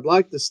giveaways, but I'd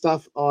like the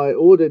stuff I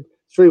ordered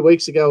 3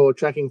 weeks ago or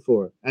tracking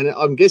for it. And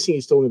I'm guessing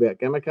he's talking about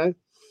Gameco.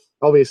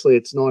 Obviously,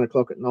 it's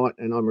 9:00 at night,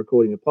 and I'm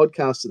recording a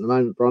podcast at the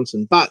moment,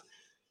 Bronson. But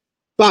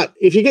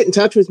if you get in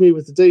touch with me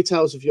with the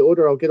details of your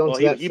order, I'll get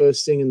onto that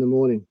first thing in the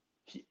morning.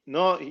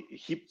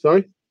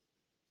 Sorry?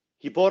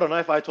 He bought a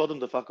knife. I told him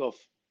to fuck off.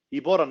 He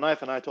bought a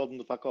knife, and I told him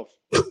to fuck off.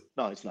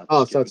 No, it's not.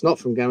 Oh, so it's not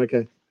from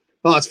Gameco.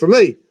 Oh, it's from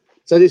me.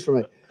 So it is from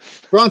me.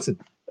 Bronson,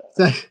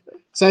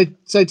 so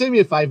do me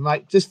a favor,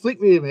 mate. Just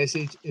flick me a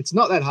message. It's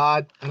not that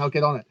hard, and I'll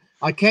get on it.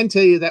 I can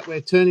tell you that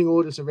we're turning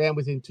orders around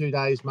within 2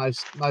 days,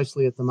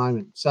 mostly at the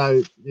moment.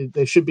 So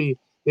there should be,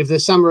 if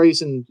there's some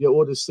reason your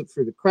orders slip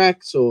through the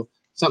cracks or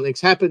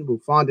something's happened, we'll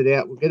find it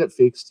out. We'll get it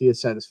fixed to your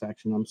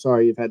satisfaction. I'm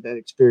sorry you've had that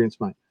experience,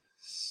 mate.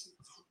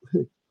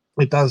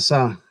 It does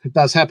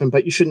happen,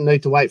 but you shouldn't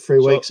need to wait 3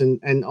 weeks. And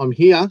I'm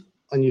here,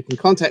 and you can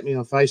contact me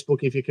on Facebook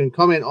if you can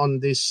comment on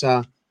this.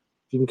 If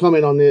you can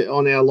comment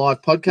on our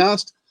live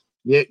podcast.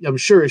 Yeah, I'm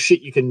sure as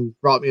shit you can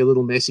write me a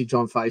little message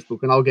on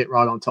Facebook, and I'll get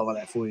right on top of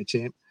that for you,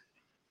 champ.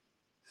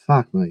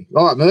 Fuck me.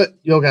 All right, Mert,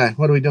 your go.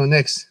 What are we doing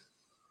next?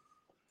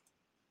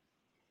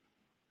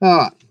 All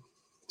right.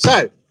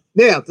 So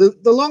now the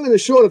long and the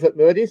short of it,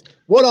 Mert, is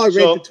what I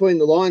read between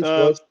the lines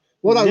was.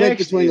 What I read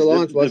between the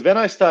lines was when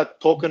I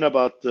start talking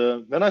about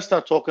oh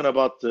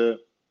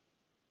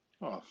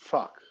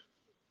fuck.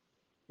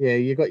 Yeah,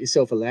 you got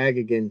yourself a lag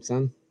again,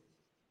 son.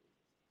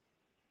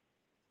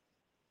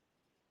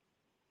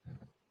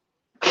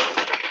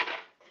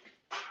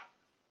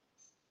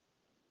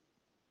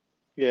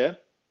 Yeah.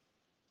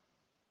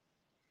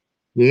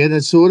 Yeah,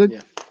 that's sorted.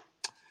 Yeah.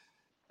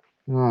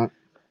 All right.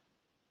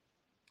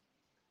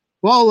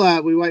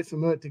 While we wait for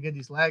Mert to get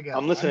his lag out.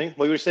 I'm listening.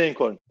 What you were saying,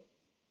 Corn.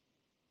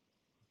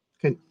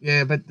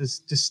 But there's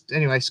just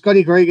anyway.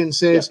 Scotty Gregan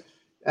says,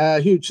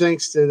 huge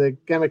thanks to the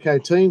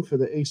Gameco team for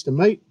the Easter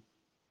meat.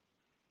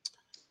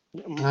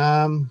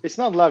 It's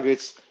not lag.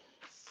 It's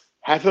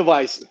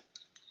Hefeweizen.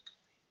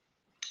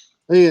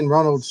 Ian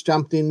Ronalds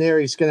jumped in there.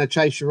 He's going to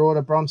chase your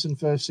order, Bronson,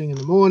 first thing in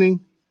the morning.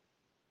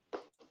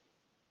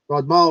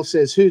 Rod Miles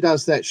says, who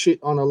does that shit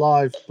on a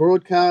live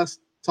broadcast?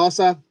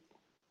 Tosser.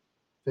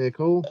 Fair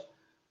call.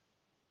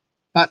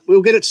 But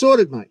we'll get it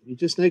sorted, mate. You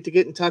just need to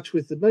get in touch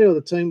with me or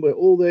the team. We're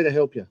all there to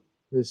help you.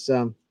 There's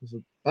a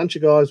bunch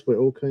of guys. We're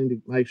all keen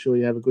to make sure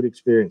you have a good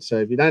experience. So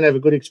if you don't have a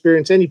good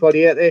experience,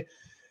 anybody out there,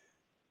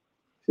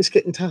 just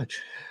get in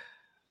touch.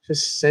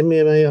 Just send me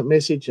a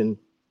message and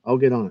I'll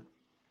get on it.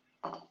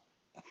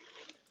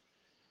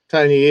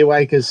 Tony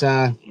Earwake has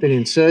been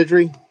in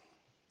surgery.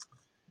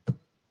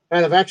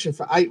 Out of action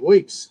for 8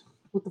 weeks.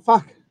 What the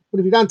fuck? What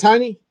have you done,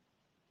 Tony?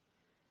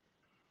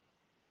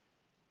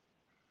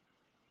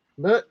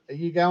 Mert, are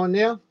you going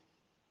now?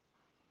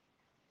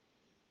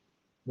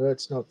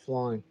 Mert's not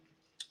flying.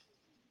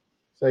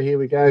 So here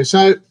we go.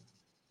 So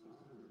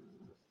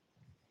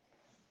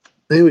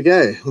there we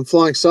go. I'm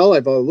flying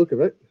solo by the look of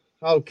it.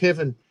 Oh,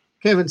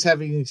 Kevin's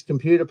having his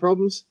computer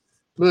problems.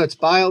 Mert's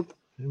bailed,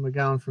 and we're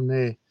going from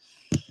there.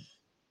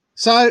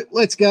 So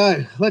let's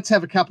go. Let's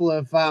have a couple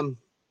of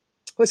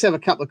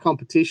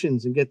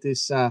competitions and get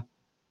this show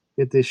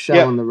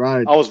on the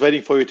road. I was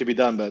waiting for you to be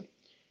done, but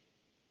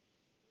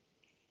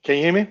can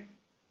you hear me?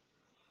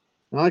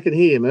 I can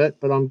hear you,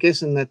 Mert, but I'm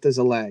guessing that there's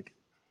a lag.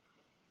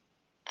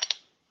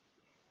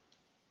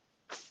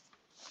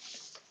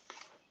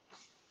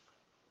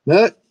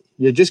 Mert,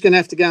 you're just going to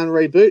have to go and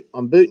reboot.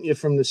 I'm booting you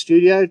from the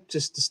studio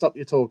just to stop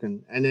you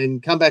talking, and then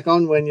come back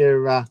on when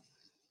you've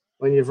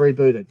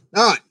rebooted.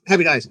 All right,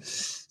 happy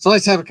days. So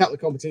let's have a couple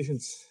of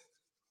competitions.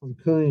 I'm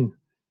keen.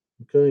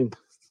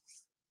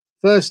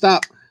 First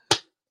up,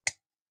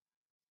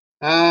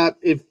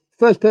 if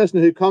first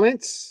person who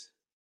comments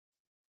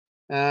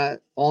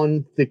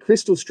on the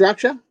crystal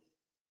structure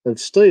of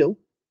steel,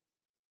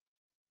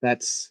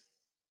 that's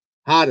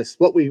hardest.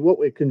 What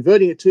we're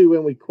converting it to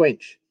when we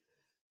quench.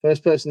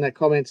 First person that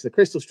comments the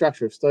crystal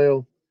structure of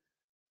steel,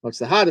 what's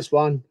the hardest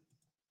one?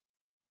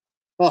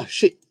 Oh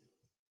shit!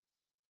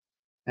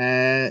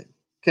 Can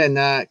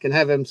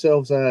have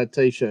themselves a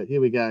t-shirt.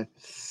 Here we go.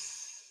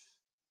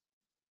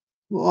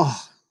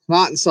 Oh,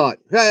 Martin Sight.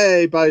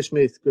 Hey, Bo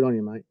Smith. Good on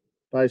you, mate.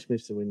 Bo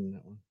Smith's the winner in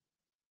that one.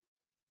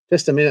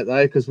 Just a minute,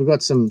 though, because we've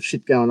got some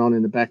shit going on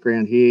in the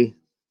background here.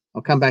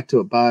 I'll come back to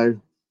it, Bo.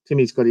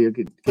 Timmy's got to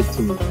get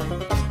Timmy.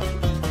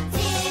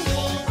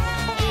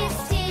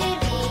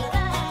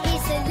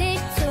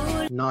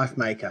 Knife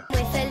maker. With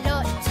a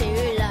lot to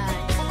learn.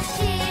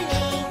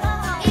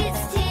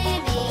 It's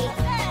Timmy.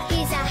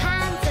 He's a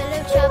handful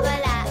of trouble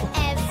at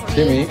every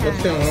Timmy, turn.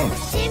 what's going on?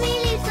 Timmy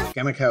leaves the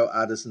Gamaco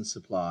Artisan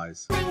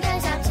Supplies. and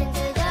goes out into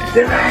the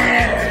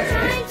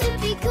trying to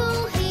be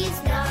cool,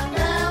 he's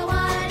number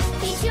one.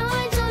 He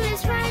joins all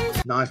his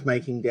friends Knife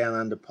Making Down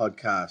Under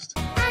podcast.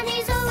 and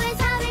he's always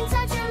having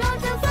such a lot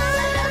of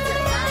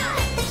fun.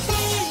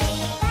 Timmy,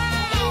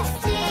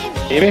 it's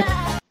Timmy. Hear me?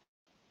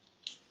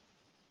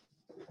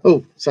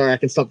 Oh, sorry, I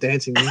can stop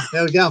dancing now.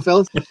 There we go,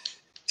 fellas.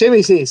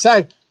 Timmy's here.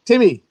 So,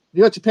 Timmy,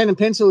 you got your pen and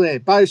pencil there.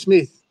 Bo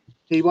Smith,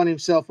 he won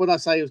himself. What did I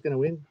say he was going to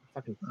win?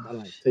 Fucking, I don't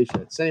know,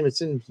 t-shirts. Send him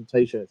some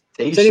t-shirts.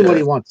 Send him what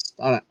he wants.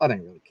 I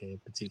don't really care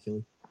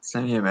particularly.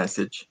 Send me a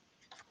message.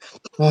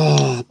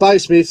 Oh, Bo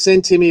Smith,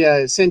 send Timmy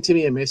a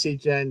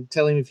message and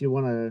tell him if you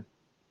want to.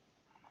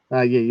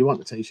 You want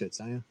the t-shirts,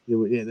 don't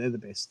you? Yeah, they're the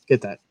best. Get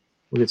that.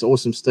 Well, it's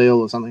awesome steel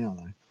or something. I don't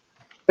know.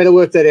 Better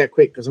work that out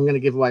quick because I'm going to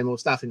give away more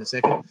stuff in a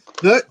second.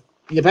 No.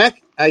 You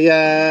back? Are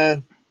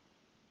you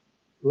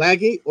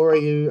laggy or are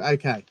you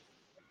okay?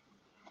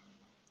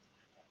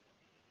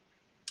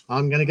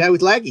 I'm going to go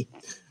with laggy.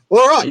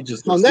 All right.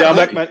 I'm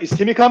back, man. Is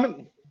Timmy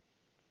coming?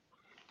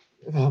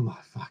 Oh, my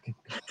fucking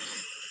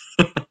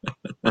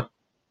God.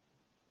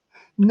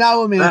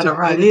 No amount of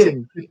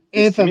editing could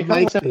ever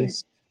make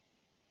this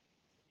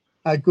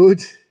a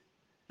good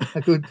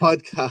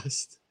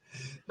podcast.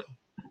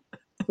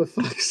 For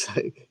fuck's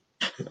sake.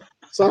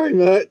 Sorry,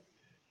 Mert.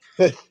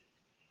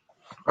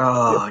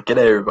 Oh,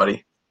 g'day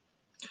everybody.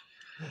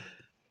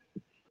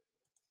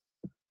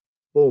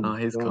 Boom. Oh,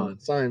 he's gone.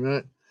 Sorry,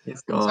 Mert.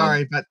 He's gone.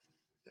 Sorry, but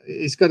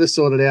he's got to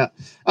sort it out.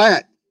 All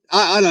right.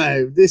 I don't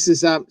know. This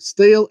is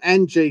steel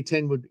and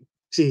G10 would.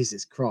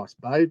 Jesus Christ,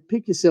 Bo.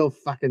 Pick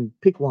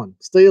one.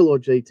 Steel or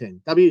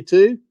G10.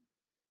 W2,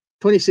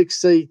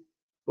 26C.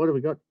 What have we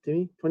got,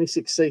 Timmy?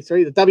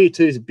 26C3. The W2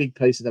 is a big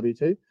piece of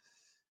W2.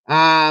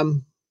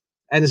 And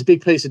there's a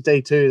big piece of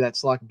D2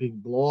 that's like a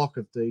big block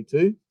of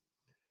D2.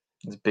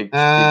 It's big.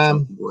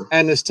 And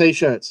there's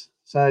t-shirts.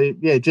 So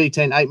yeah,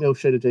 G10, 8mm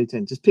sheet of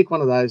G10. Just pick one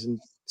of those and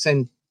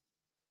send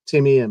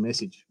Timmy a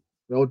message.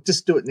 Well,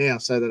 just do it now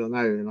so that I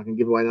know and I can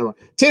give away another one.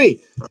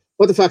 Timmy,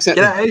 what the fuck's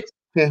happening? G'day.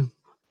 Yeah.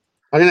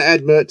 I'm going to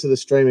add Mert to the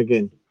stream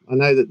again. I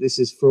know that this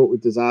is fraught with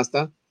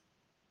disaster,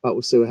 but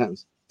we'll see what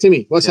happens.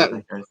 Timmy, what's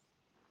happening?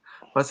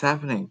 What's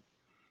happening?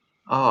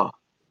 Oh,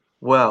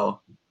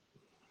 well.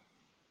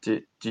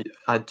 Do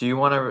you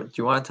want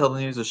to tell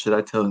the news or should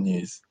I tell the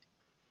news?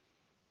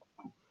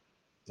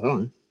 I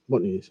don't know.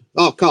 What news?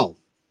 Oh,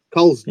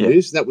 Cole's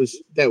news. That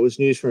was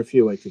news from a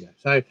few weeks ago.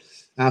 So,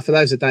 for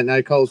those that don't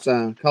know, Cole's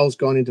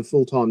gone into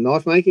full-time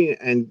knife making,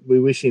 and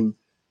we wish him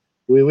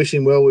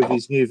well with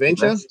his new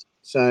venture.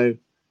 So,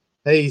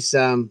 he's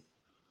gone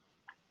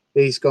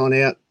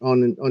out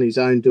on his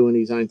own doing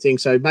his own thing.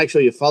 So make sure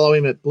you follow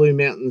him at Blue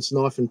Mountains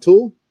Knife and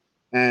Tool,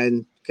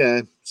 and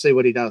see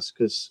what he does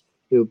because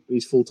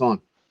he's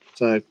full-time.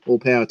 So all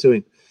power to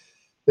him.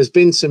 There's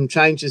been some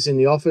changes in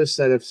the office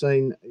that have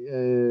seen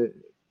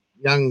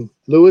young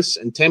Lewis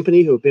and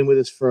Tempany, who have been with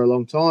us for a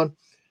long time,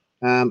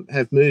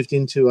 have moved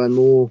into a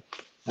more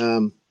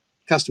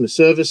customer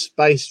service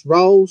based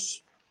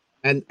roles.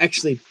 And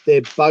actually,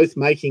 they're both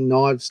making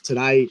knives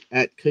today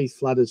at Keith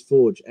Flutter's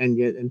forge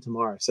and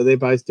tomorrow. So they're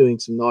both doing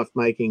some knife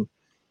making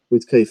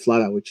with Keith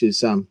Flutter, which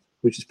is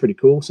pretty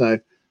cool. So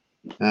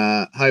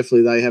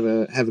hopefully they have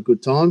a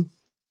good time.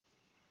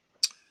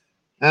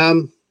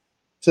 So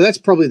that's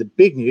probably the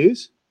big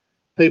news.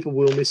 People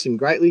will miss him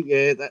greatly.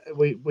 Yeah,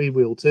 we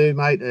will too,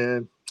 mate.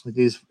 It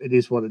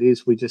is what it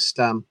is. We just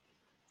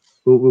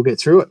we'll get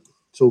through it.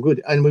 It's all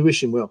good, and we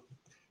wish him well.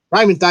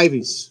 Raymond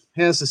Davies,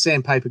 how's the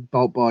sandpaper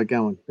bolt buy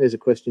going? There's a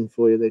question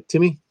for you there,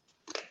 Timmy.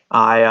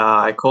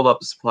 I called up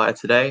the supplier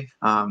today.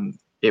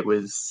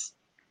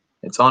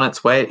 It's on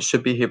its way. It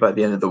should be here by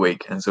the end of the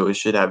week, and so we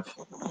should have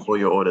all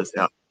your orders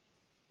out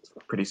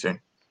pretty soon.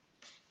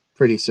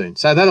 Pretty soon.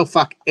 So that'll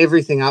fuck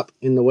everything up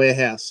in the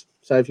warehouse.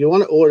 So if you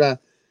want to order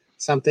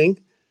something,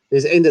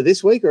 is it end of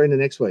this week or end of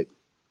next week?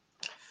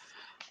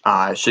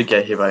 It should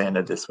get here by the end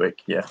of this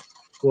week. Yeah.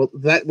 Well,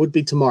 that would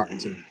be tomorrow,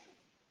 Tim.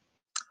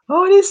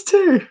 Oh, it is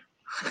too.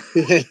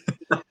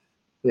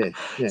 Yeah.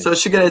 So it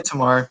should get it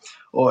tomorrow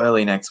or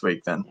early next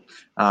week then.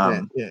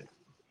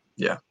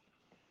 Yeah.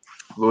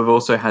 We've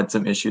also had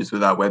some issues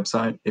with our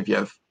website. If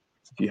you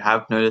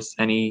have noticed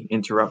any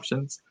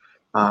interruptions,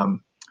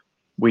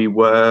 we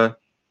were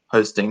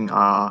hosting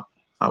our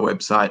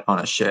website on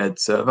a shared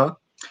server,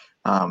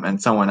 and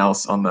someone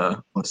else on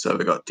the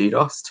server got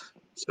DDoSed,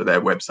 so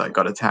their website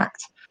got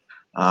attacked,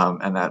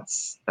 and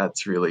that's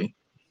really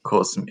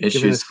caused some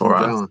issues for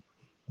us.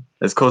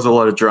 It's caused a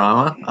lot of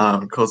drama,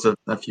 caused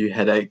a few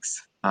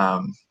headaches,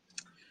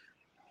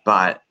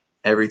 but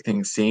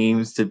everything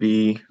seems to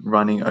be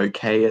running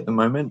okay at the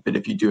moment. But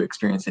if you do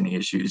experience any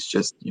issues,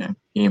 just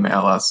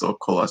email us or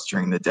call us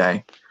during the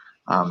day,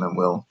 and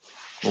we'll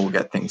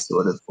get things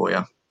sorted for you.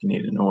 If you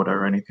need an order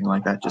or anything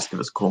like that, just give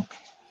us a call.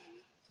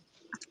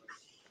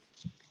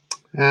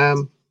 Yeah.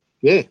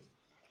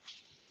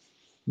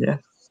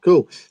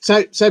 Cool.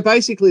 So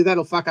basically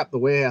that'll fuck up the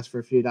warehouse for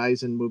a few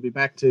days, and we'll be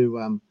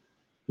running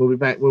a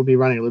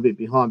little bit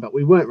behind, but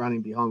we weren't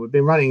running behind. We've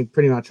been running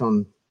pretty much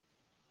on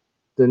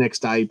the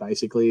next day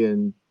basically,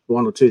 and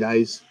 1 or 2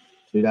 days.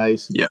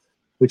 Yeah.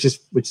 Which is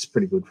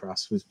pretty good for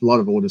us. There's a lot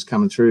of orders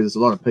coming through. There's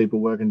a lot of people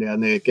working down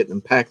there getting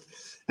them packed,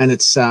 and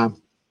it's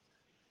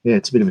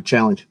it's a bit of a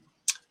challenge.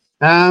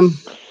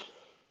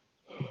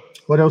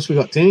 What else we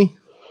got, Timmy?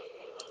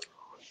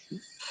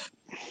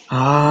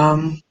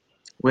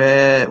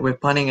 We're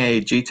planning a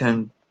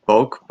G10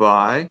 bulk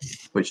buy,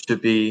 which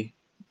should be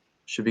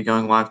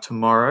going live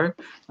tomorrow.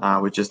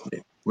 We're just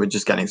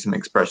getting some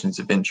expressions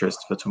of interest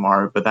for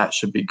tomorrow, but that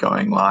should be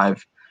going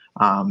live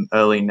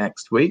early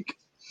next week.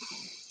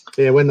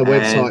 Yeah, when the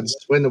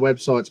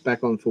website's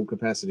back on full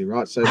capacity,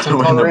 right? So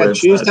sometime around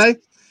Tuesday.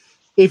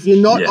 If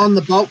you're not on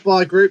the bulk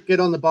buy group,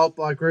 get on the bulk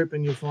buy group,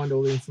 and you'll find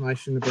all the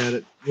information about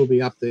it. Will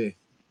be up there.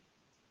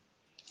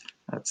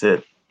 That's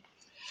it.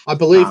 I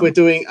believe we're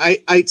doing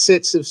eight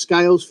sets of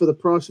scales for the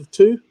price of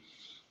 2.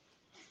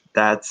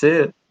 That's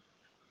it.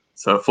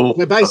 So a full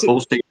sheet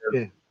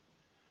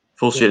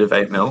of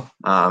 8 mil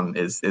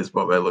is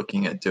what we're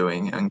looking at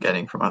doing and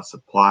getting from our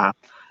supplier,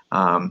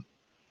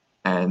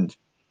 and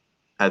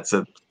it's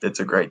a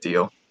great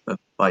deal.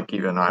 Like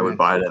even I would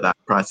buy it at that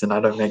price, and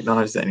I don't make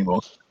knives anymore.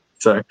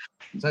 So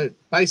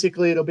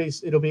basically it'll be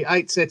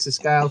 8 sets of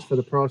scales for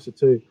the price of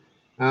 2,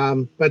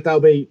 but they'll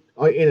be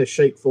in a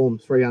sheet form,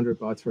 300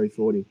 by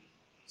 340.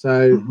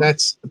 So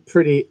that's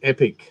pretty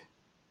epic.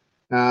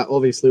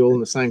 Obviously all in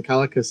the same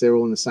color because they're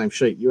all in the same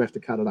sheet. You have to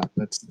cut it up.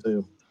 That's the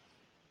deal.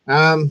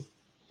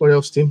 What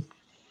else, Tim?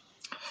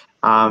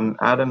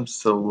 Adam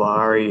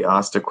Solari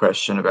asked a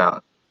question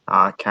about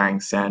carrying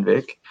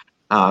Sandvik.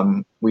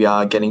 We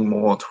are getting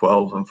more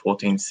 12 and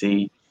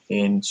 14C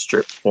in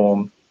strip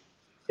form.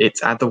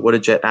 It's at the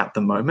Waterjet at the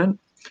moment,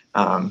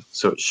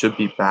 so it should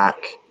be back.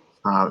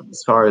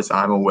 As far as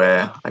I'm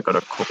aware, I got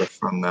a call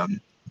from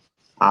them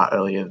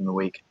earlier in the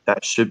week.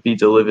 That should be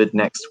delivered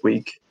next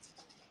week.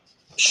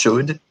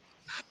 The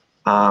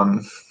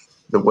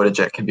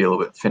Waterjet can be a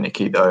little bit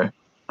finicky though.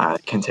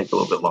 It can take a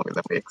little bit longer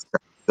than we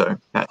expect. So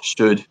that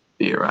should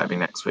be arriving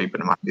next week,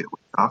 but it might be the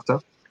week after.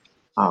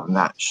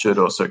 That should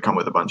also come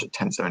with a bunch of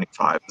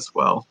 1075 as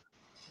well.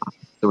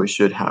 So we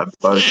should have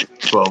both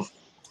 12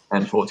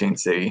 and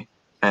 14C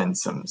and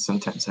some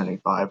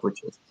 1075,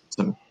 which is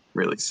some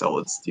really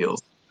solid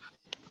steels,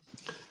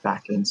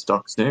 back in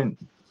stock soon.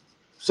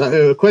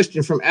 So a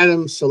question from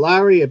Adam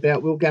Solari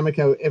about, will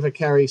Gameco ever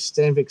carry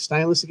Sandvik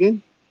stainless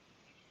again?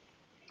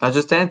 I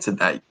just answered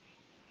that.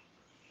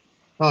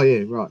 Oh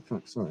yeah, right.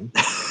 Fuck, sorry.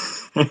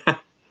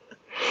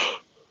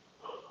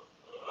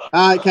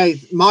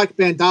 Okay, Mike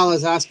Bandala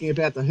is asking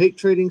about the heat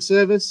treating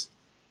service.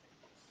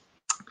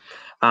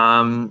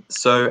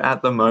 So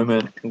at the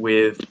moment,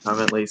 we've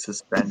permanently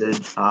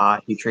suspended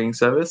our heat treating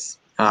service.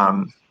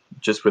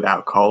 Just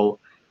without coal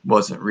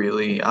wasn't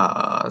really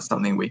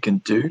something we can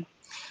do.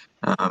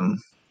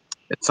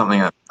 It's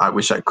something I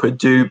wish I could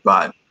do,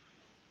 but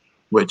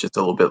we're just a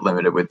little bit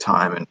limited with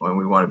time, and when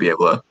we want to be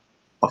able to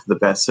offer the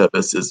best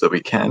services that we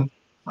can,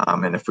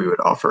 And if we would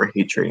offer a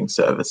heat treating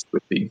service,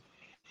 we'd be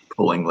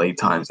pulling lead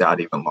times out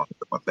even longer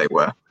than what they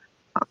were.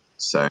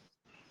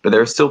 But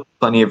there are still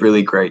plenty of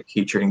really great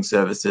heat treating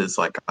services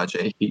like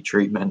RJ Heat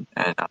Treatment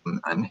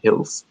and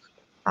Hills,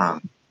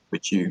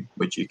 which you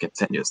can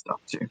send your stuff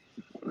to.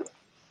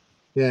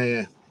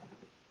 Yeah.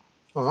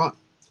 All right,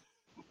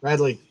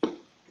 Bradley.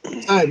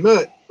 So,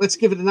 Mert, let's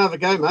give it another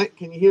go, mate.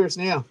 Can you hear us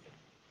now?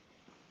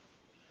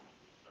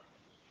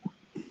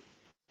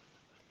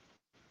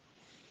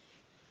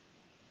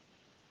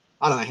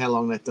 I don't know how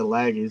long that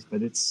lag is,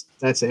 but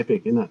that's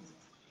epic, isn't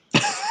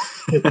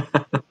it?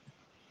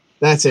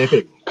 That's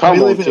epic.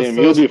 Come on, Tim.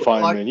 You'll be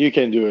fine, man. You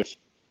can do it.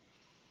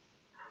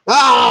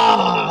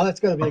 That's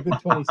got to be a good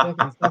 20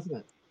 seconds, doesn't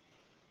it?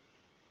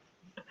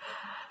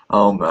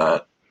 Oh,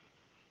 Mert.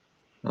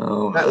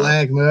 That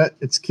lag, Mert.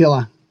 It's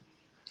killer.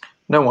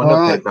 No wonder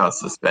PayPal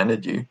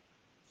suspended you.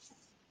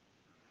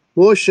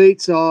 More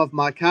sheets of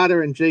my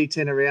Carter and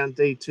G10 around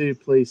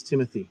D2, please,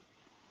 Timothy.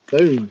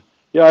 Boom.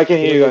 Yeah, I can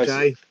hear you guys.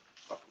 Jay.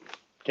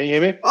 Can you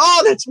hear me?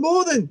 Oh, that's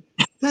more than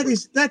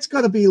that's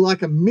got to be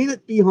like a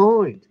minute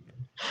behind.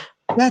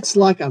 That's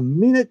like a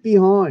minute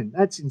behind.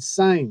 That's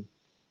insane.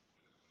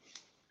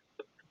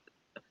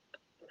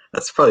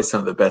 That's probably some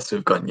of the best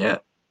we've gotten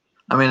yet.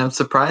 I mean, I'm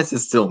surprised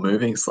it's still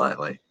moving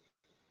slightly.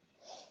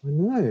 I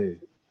know.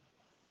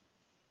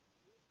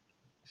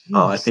 Jeez.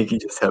 Oh, I think you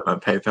just heard my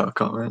PayPal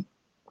comment.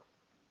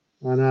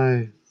 I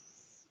know.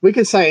 We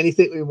can say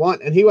anything we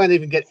want, and he won't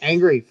even get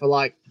angry for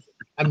like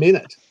a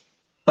minute.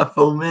 A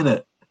full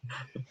minute.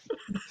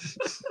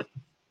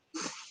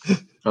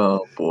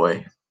 Oh,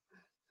 boy.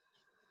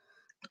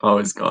 Oh,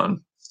 he's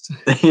gone.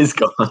 He's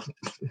gone.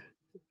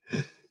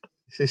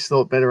 Just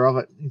thought better of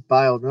it. He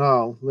bailed.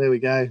 Oh, there we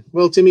go.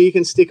 Well, Timmy, you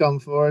can stick on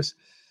for us.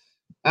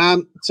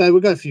 So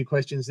we've got a few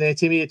questions there.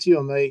 Timmy, it's you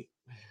and me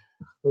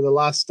for the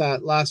last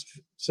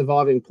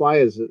surviving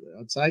players,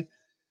 I'd say.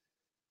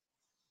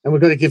 And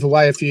we've got to give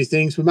away a few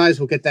things. We may as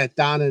well get that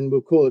done and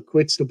we'll call it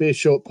quits. It'll be a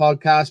short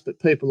podcast, but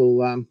people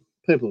will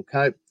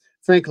cope.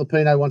 Frank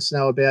Lupino wants to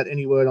know about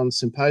any word on the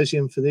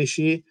symposium for this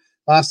year.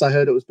 Last I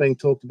heard, it was being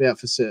talked about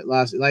for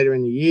later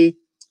in the year.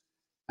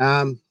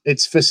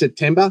 It's for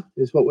September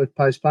is what we've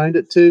postponed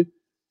it to.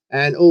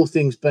 And all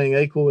things being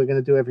equal, we're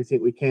going to do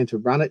everything we can to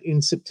run it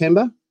in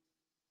September,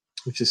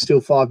 which is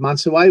still 5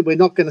 months away. We're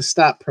not going to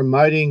start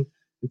promoting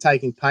and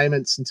taking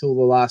payments until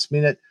the last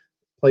minute.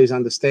 Please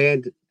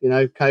understand,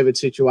 COVID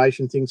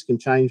situation, things can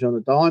change on a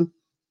dime.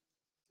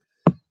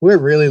 We're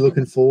really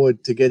looking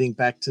forward to getting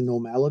back to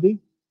normality.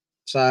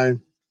 So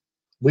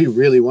we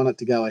really want it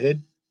to go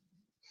ahead.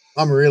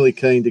 I'm really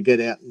keen to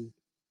get out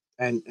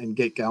and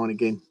get going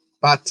again.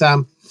 But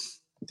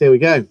there we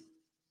go.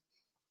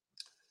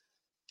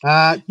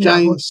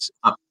 James.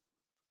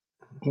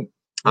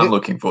 I'm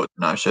looking forward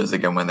to night shows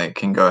again when they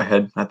can go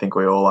ahead. I think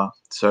we all are.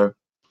 So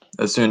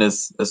as soon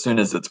as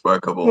it's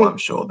workable, I'm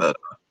sure that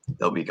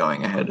they'll be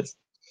going ahead. Are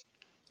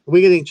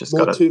we getting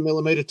more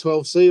 2mm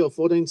 12C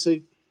or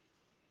 14C?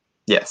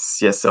 Yes,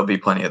 there'll be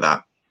plenty of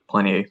that.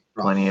 Plenty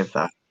of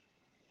that.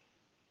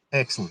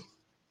 Excellent.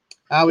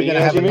 Are we going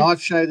to have a knife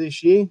show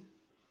this year?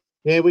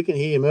 Yeah, we can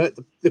hear you, Mert.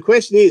 The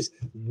question is,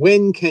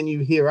 when can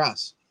you hear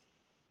us?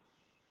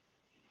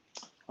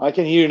 I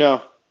can hear you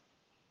now.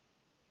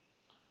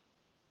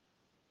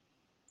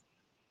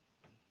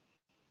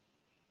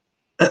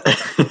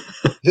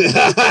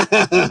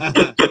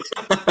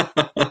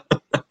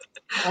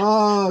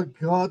 Oh,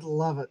 God,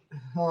 love it.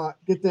 All right,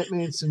 get that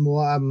man some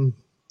more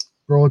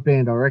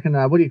broadband, I reckon.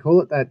 What do you call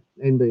it? That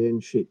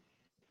NBN shit.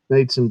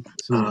 Need some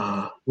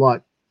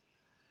light.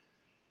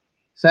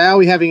 So are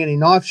we having any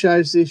knife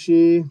shows this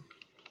year?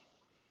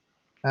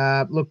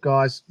 Look,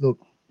 guys, the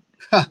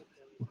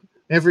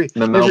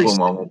Melbourne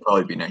one will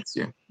probably be next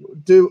year.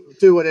 Do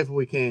whatever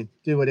we can.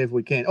 Do whatever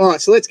we can. All right,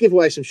 so let's give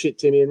away some shit,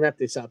 Timmy, and wrap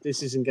this up.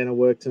 This isn't going to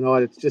work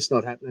tonight. It's just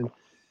not happening.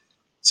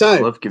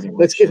 So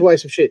let's give away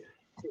some shit.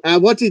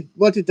 What did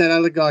that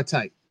other guy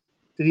take?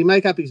 Did he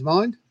make up his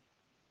mind?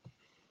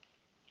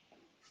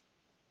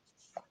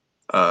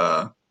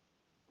 Bo,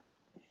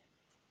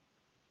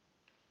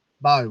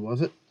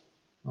 was it?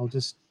 I'll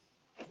just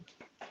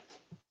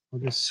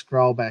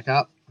scroll back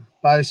up.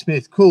 Bo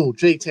Smith, cool,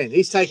 G10.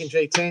 He's taking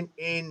G10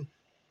 in,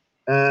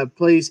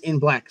 please, in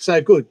black.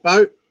 So good.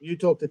 Bo, you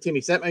talk to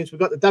Timmy. So that means we've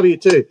got the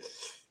W2.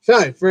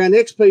 So for our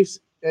next piece,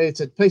 it's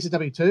a piece of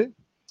W2.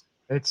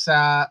 It's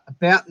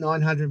about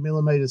 900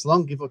 millimeters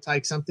long, give or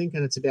take something,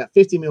 and it's about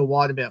 50 mil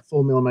wide, about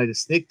 4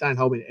 millimeters thick. Don't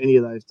hold me to any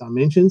of those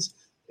dimensions.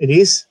 It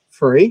is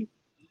free.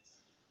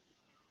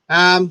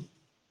 Rock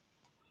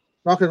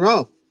and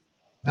roll.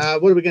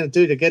 What are we going to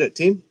do to get it,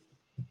 Tim?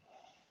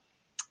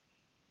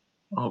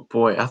 Oh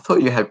boy, I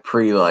thought you had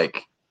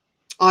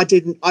I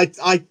didn't.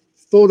 I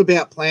thought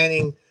about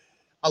planning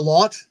a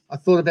lot. I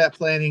thought about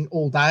planning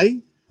all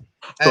day.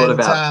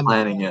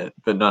 Planning it,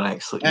 but not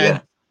actually.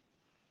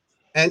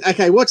 And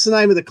okay, what's the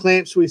name of the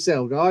clamps we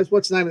sell, guys?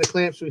 What's the name of the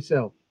clamps we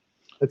sell?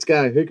 Let's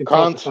go. Who can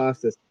talk the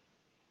fastest?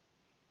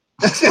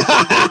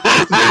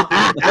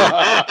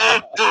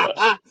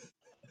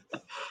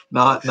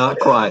 Not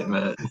quite,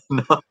 man.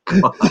 Not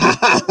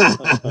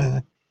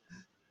quite.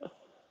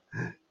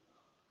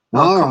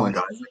 Oh, come on,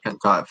 guys. I can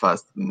type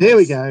faster than Here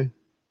we this. go.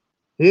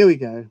 Here we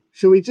go.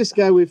 Should we just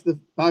go with the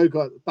Bo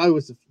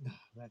was the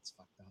that's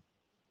fucked up.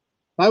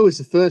 Bo was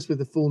the first with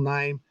the full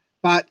name,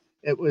 but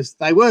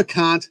they were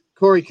can't.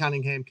 Corey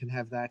Cunningham can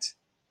have that.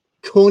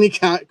 Corey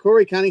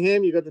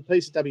Cunningham, you got the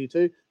piece of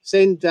W2.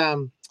 Send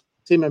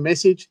Tim a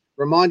message.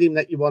 Remind him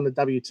that you want the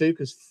W2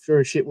 because sure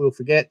as shit we'll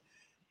forget.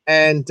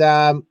 And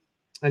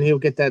he'll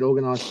get that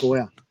organised for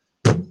you.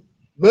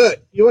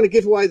 Bert, you want to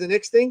give away the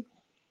next thing?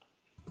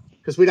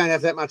 Because we don't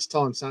have that much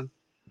time, son.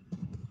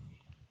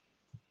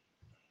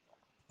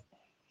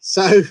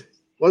 So,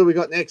 what do we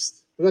got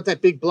next? We got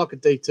that big block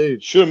of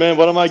D2. Sure, man.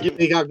 What am I giving?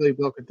 Big ugly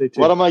block of D2.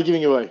 What am I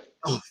giving away?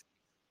 Oh,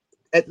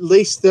 at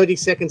least 30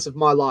 seconds of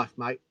my life,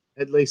 mate.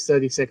 At least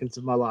 30 seconds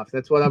of my life.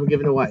 That's what I'm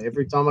giving away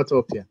every time I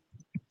talk to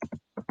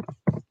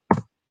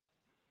you.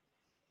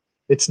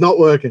 It's not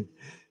working.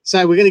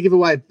 So we're going to give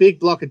away a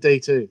big block of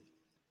D2.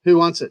 Who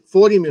wants it?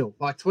 40 mil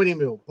by 20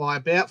 mil by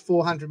about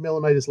 400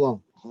 millimeters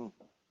long.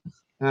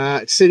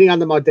 It's sitting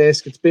under my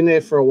desk. It's been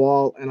there for a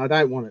while, and I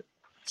don't want it.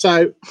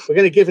 So we're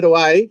going to give it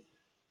away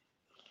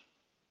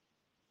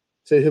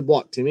to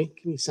what, Timmy?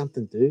 Give me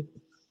something, dude.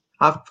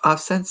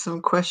 I've sent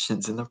some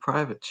questions in the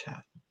private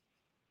chat.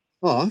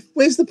 Oh,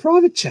 where's the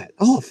private chat?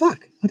 Oh,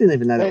 fuck. I didn't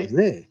even know that was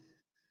there.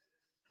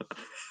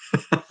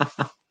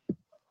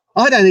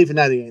 I don't even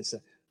know the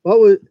answer.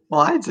 Well,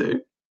 I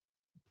do.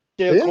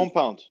 Yeah,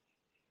 compound.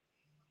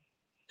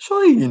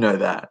 Surely you know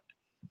that.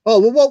 Oh,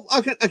 well,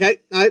 okay.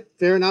 No,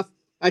 fair enough.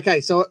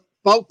 Okay, so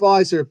bulk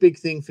buys are a big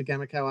thing for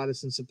Gamaco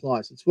Artisan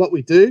Supplies. It's what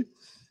we do,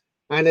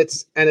 and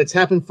it's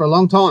happened for a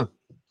long time.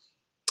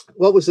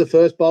 What was the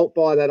first bulk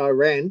buy that I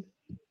ran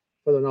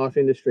for the knife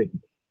industry?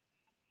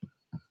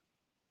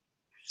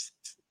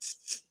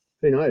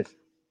 Who knows?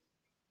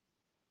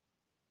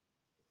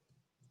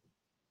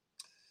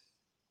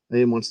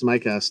 Liam wants to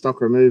make a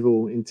stock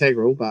removal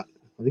integral, but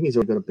I think he's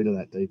already got a bit of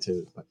that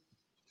D2. But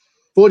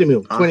 40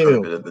 mil, 20 mil.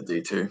 A bit of the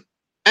D2.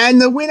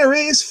 And the winner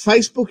is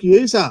Facebook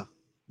user.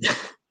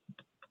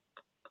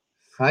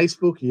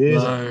 Facebook user.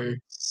 No.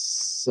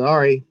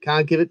 Sorry,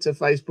 can't give it to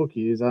Facebook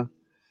user.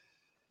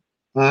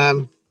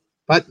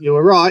 But you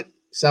were right.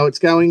 So it's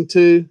going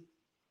to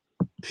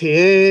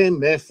Pierre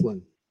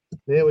Mefflin.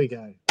 There we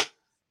go.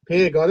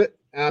 Pierre got it.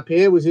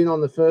 Pierre was in on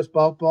the first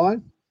bulk buy,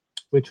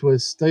 which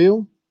was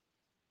steel.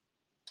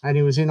 And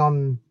he was in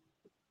on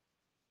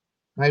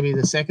maybe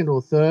the second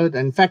or third.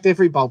 And in fact,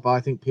 every bulk buy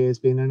I think Pierre's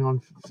been in on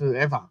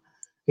forever.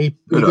 He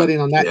got in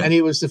on that. Yeah. And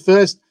he was the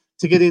first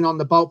to get in on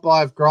the bulk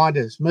buy of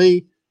grinders.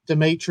 Me,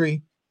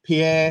 Dimitri,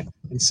 Pierre,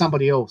 and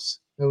somebody else.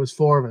 There was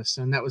 4 of us.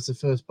 And that was the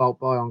first bulk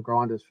buy on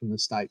grinders from the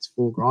States.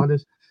 4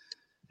 grinders.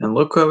 And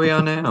look where we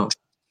are now.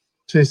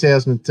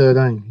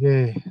 2013.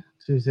 Yeah.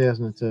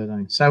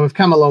 2013. So we've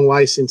come a long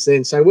way since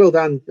then. So well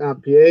done,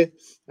 Pierre.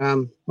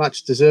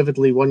 Much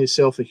deservedly won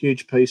yourself a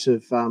huge piece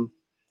of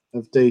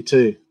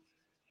D2.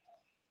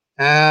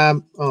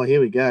 Oh, here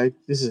we go.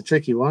 This is a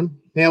tricky one.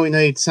 Now we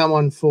need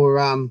someone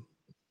for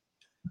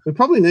we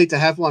probably need to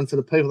have one for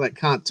the people that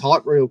can't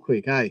type real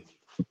quick, eh?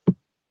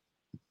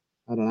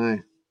 I don't know.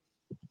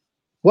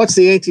 What's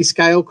the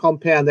anti-scale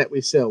compound that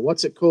we sell?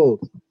 What's it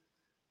called?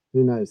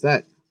 Who knows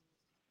that?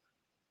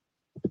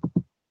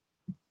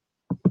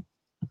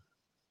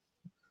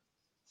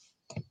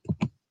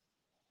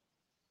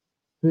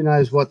 Who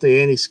knows what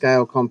the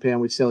anti-scale compound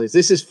we sell is?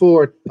 This is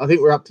for, I think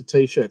we're up to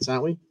T-shirts,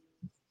 aren't we?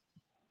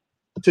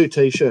 2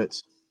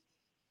 T-shirts.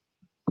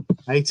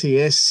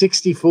 ATS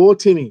 64,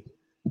 Timmy.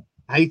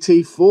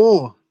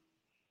 AT4.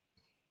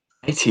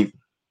 ATC.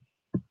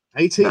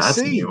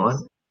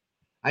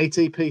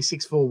 ATP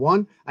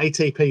 641.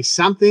 ATP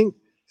something.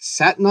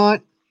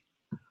 Satnite.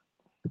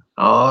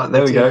 Oh,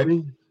 there we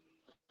go.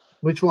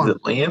 Which one? Is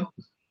it Liam?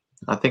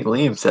 I think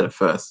Liam said it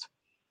first.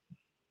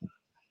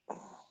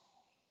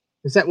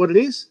 Is that what it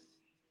is?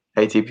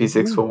 ATP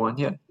 641,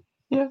 yeah.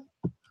 Yeah.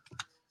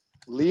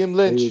 Liam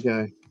Lynch. There you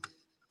go.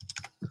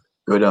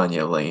 Good on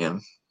you,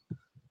 Liam.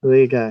 There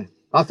you go.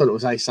 I thought it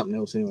was something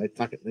else anyway.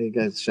 Fuck it. There you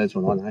go. It shows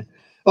what I know.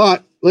 All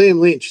right, Liam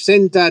Lynch.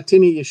 Send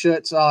Timmy your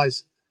shirt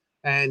size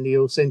and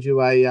he'll send you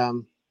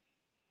a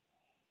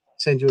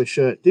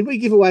shirt. Did we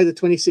give away the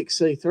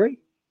 26C3?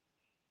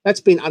 That's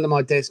been under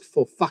my desk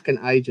for fucking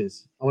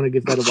ages. I want to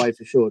give that away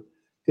for sure.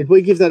 Did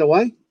we give that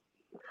away?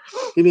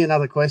 Give me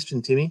another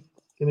question, Timmy.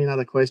 Give me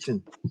another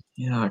question.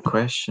 Yeah, a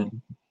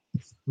question.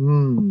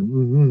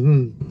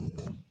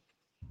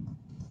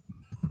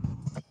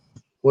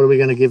 What are we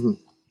going to give them?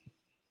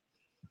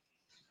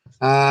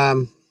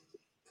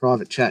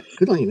 Private chat.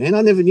 Good on you, man.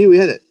 I never knew we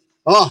had it.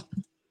 Oh.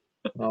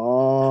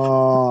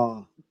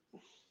 Oh,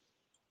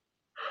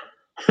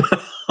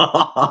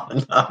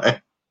 no.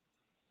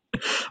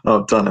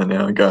 I've done it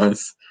now,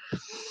 guys.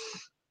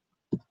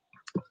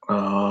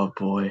 Oh,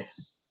 boy.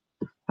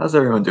 How's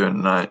everyone doing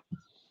tonight?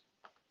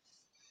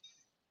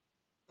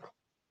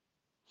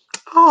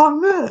 Oh,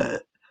 man.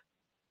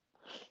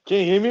 Can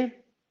you hear me?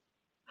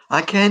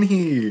 I can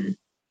hear you.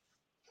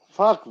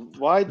 Fuck,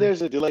 why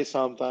there's a delay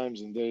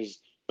sometimes and there's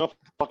no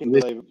fucking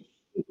delay.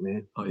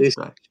 Man. Oh, he's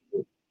back.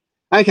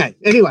 Okay,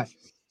 anyway.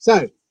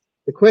 So,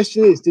 The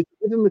question is, did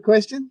you give him the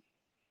question?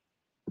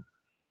 Do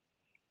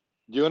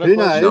you want to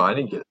question? No, I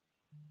didn't get it.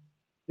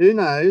 Who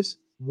knows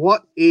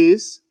what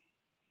is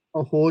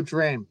a Horde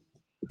Ram?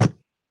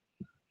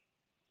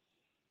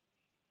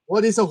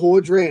 What is a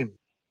Horde Ram?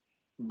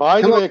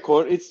 By the way,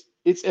 Core,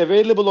 it's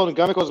available on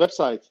Gameco's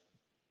website.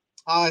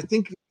 I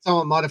think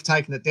someone might have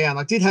taken it down.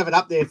 I did have it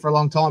up there for a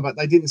long time, but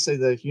they didn't see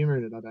the humor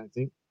in it, I don't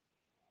think.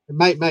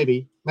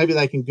 Maybe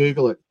they can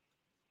Google it.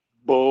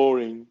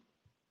 Boring.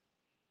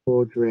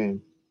 Horde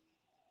Ram.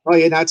 Oh,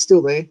 yeah, no, it's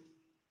still there.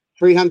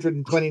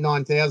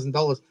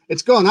 $329,000.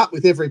 It's gone up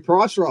with every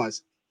price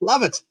rise.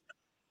 Love it.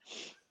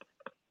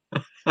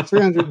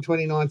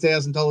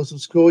 $329,000 will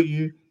score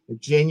you a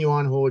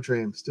genuine Horde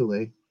Ram. Still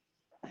there.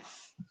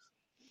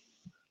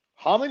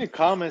 How many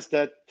comments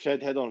that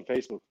thread had on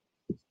Facebook?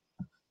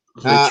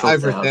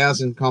 Over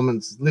 1,000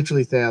 comments,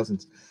 literally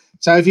thousands.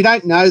 So if you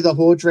don't know the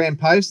Horde Ram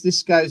post,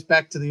 this goes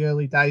back to the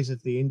early days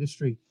of the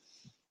industry.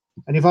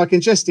 And if I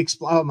can just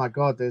explain, oh my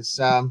God, there's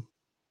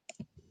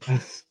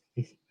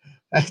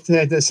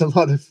there's a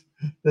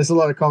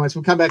lot of comments.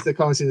 We'll come back to the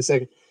comments in a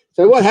second.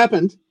 So what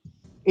happened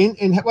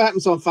in what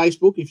happens on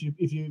Facebook, if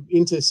you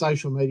into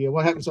social media,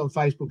 what happens on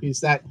Facebook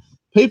is that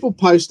people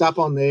post up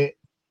on there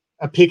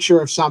a picture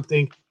of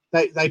something.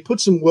 They put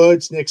some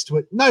words next to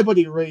it.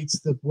 Nobody reads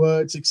the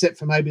words except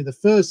for maybe the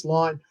first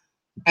line,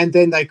 and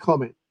then they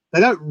comment. They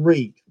don't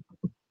read.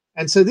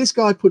 And so this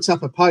guy puts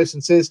up a post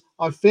and says,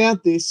 I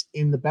found this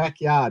in the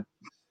backyard.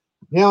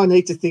 Now I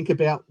need to think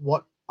about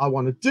what I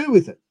want to do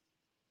with it.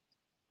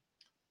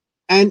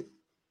 And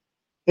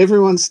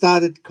everyone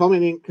started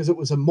commenting because it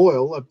was a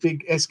moil, a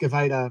big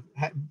excavator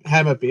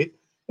hammer bit.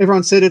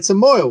 Everyone said it's a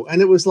moil.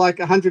 And it was like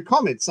 100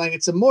 comments saying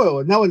it's a moil.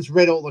 And no one's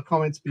read all the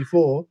comments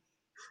before.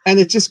 And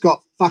it just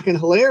got fucking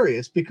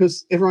hilarious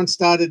because everyone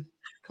started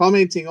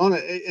commenting on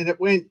it. And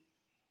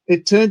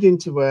it turned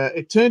into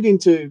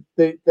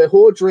the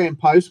Horde Ram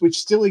post, which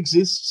still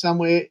exists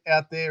somewhere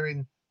out there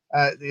in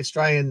the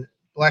Australian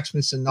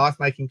blacksmiths and knife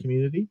making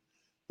community.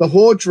 The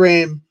Horde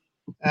Ram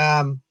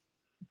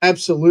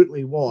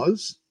absolutely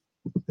was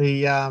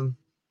the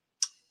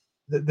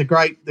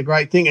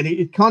great thing, and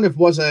it kind of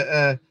was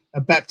a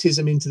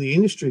baptism into the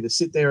industry to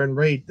sit there and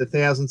read the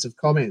thousands of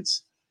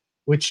comments,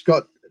 which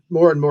got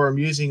more and more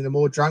amusing the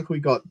more drunk we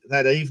got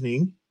that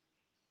evening,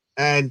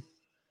 and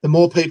the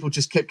more people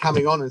just kept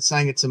coming on and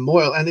saying it's a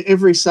moil, and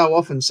every so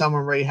often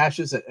someone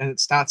rehashes it and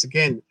it starts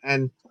again,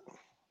 and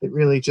it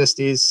really just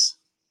is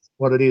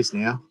what it is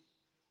now.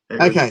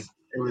 It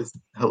was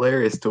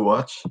hilarious to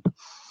watch.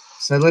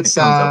 So let's it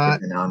comes up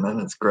every now and then.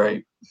 It's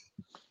great.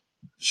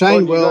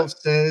 Shane Wells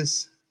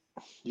says,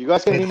 "You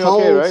guys can hear me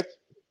okay, right?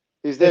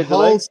 Is there a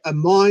delay? Holds a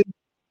mind?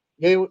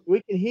 Yeah,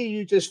 we can hear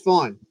you just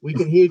fine. We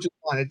can hear you just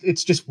fine.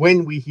 It's just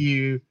when we hear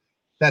you,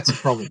 that's a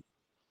problem."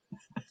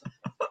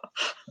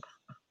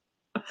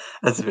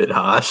 That's a bit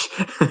harsh.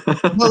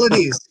 Well, it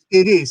is.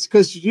 It is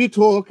because you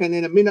talk, and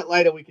then a minute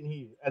later we can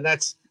hear you, and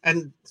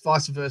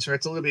vice versa.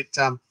 It's a little bit.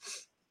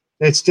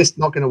 It's just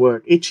not going to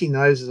work. Itchy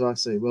noses, I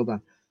see. Well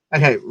done.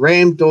 Okay,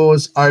 ram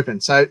doors open.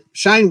 So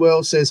Shane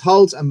Wells says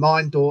holds a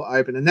mine door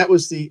open, and that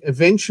was the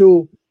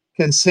eventual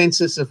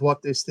consensus of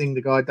what this thing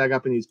the guy dug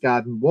up in his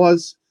garden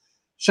was.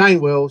 Shane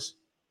Wells,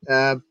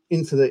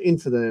 in for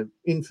the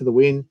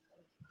win.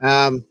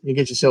 You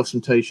get yourself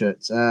some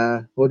t-shirts.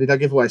 Or did I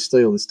give away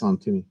steel this time,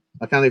 Timmy?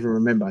 I can't even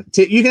remember.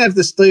 You can have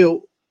the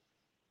steel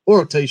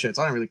or t-shirts.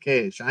 I don't really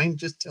care, Shane.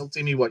 Just tell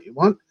Timmy what you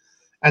want,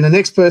 and the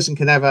next person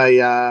can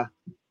have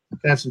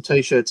some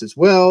t-shirts as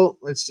well.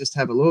 Let's just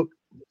have a look.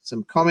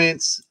 Some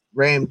comments.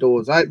 Ram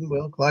doors open.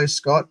 Well, close,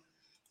 Scott.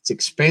 It's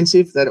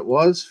expensive that it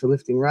was for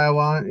lifting rail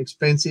iron.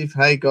 Expensive.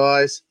 Hey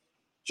guys,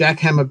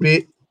 jackhammer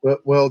bit.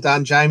 Well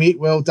done, Jamie.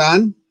 Well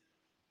done.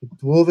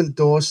 Dwarven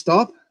door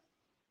stop.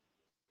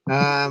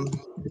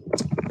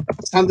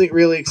 Something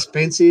really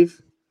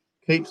expensive.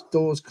 Keeps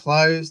doors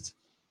closed.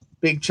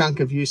 Big chunk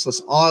of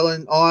useless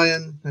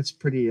iron. That's a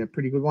pretty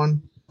good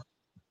one.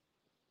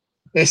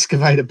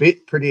 Excavate a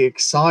bit. Pretty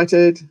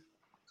excited.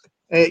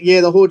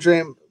 Yeah, the Horde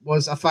Ram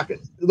was a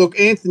fucking... Look,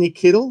 Anthony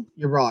Kittle,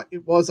 you're right.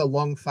 It was a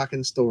long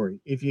fucking story.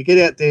 If you get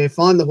out there,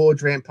 find the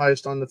Horde Ram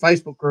post on the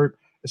Facebook group,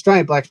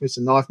 Australian Blacksmiths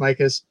and Knife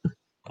Makers.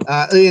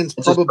 Ian's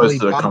probably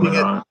bumping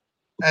it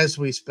as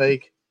we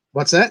speak.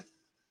 What's that?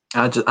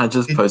 I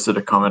just posted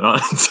a comment on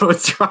it, so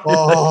it's right.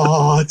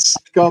 Oh, it's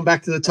gone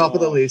back to the top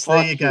of the list.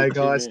 There you go,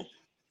 guys.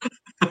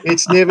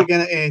 It's never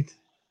going to end.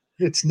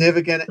 It's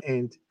never going to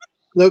end.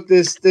 Look,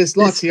 there's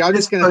lots here. I'm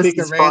just going to pick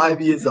a random.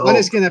 5 years old. I'm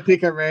just going to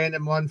pick a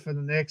random one for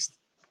the next,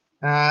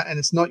 and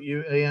it's not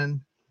you,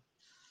 Ian.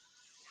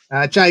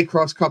 Jay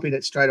Cross copied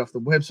it straight off the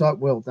website.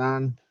 Well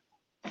done,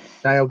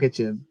 Jay. I'll get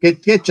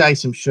Jay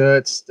some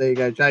shirts. There you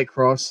go, Jay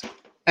Cross.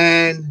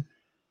 And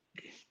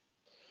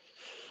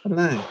I don't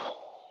know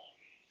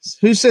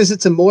who says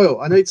it's a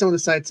moil. I need someone to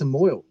say it's a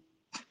moil.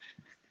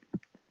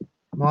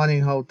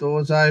 Mining hole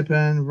doors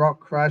open. Rock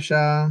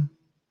crusher.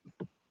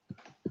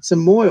 It's a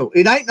moil.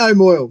 It ain't no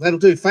moil. That'll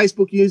do.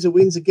 Facebook user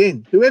wins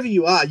again. Whoever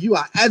you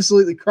are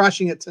absolutely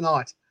crushing it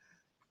tonight.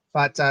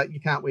 But you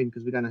can't win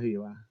because we don't know who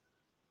you are.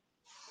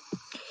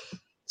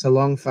 It's a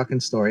long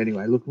fucking story.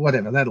 Anyway, look,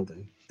 whatever, that'll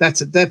do.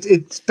 That's it.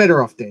 It's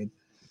better off dead.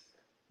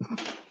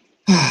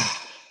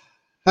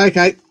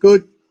 Okay,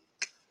 good.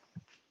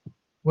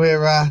 We're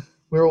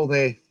all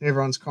there.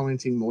 Everyone's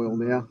commenting Moyle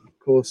now, of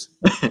course.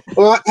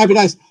 All right, happy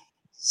days.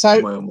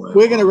 So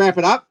we're going to wrap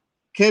it up.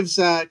 Kev's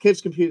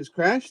computer's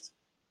crashed.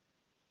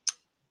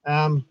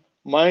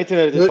 My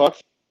internet is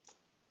fucked.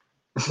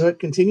 It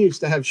continues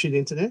to have shit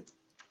internet.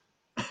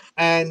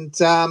 And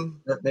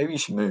maybe you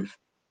should move.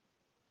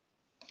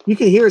 You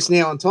can hear us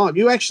now on time.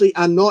 You actually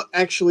are not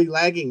actually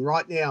lagging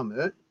right now,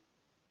 Mert.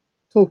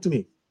 Talk to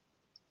me.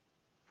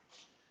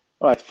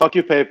 All right, fuck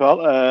you,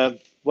 PayPal.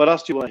 What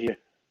else do you want to hear?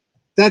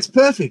 That's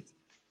perfect.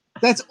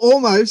 That's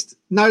almost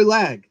no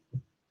lag.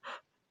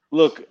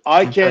 Look,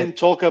 I can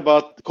talk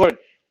about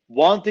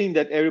one thing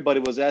that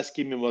everybody was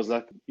asking me was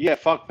like, yeah,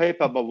 fuck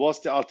PayPal, but what's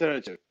the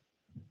alternative?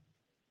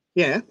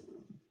 Yeah.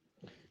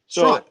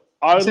 So right.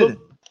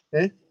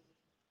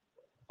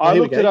 I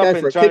looked it up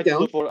and tried to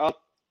look for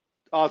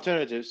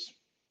alternatives.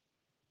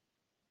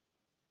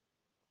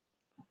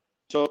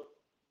 So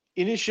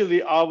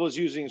initially I was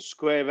using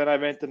Square when I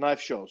went to knife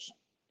shows.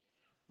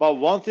 But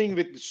one thing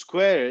with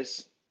Square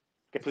is,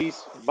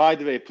 please, by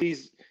the way,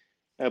 please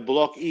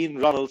block Ian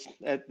Reynolds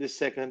at this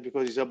second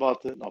because he's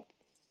about to. No.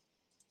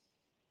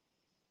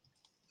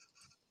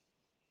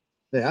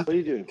 Yeah. What are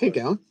you doing? Keep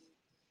going.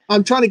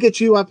 I'm trying to get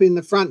you up in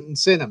the front and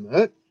center,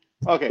 Mert.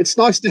 Okay. It's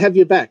nice to have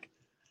you back.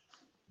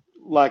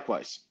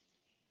 Likewise.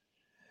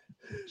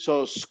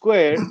 So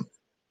Square,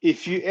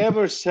 if you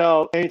ever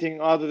sell anything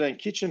other than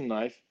kitchen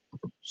knife,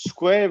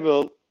 Square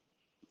will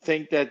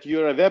think that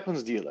you're a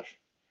weapons dealer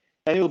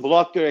and you'll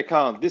block your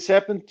account. This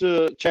happened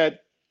to Chad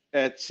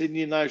at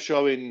Sydney Knife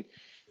Show in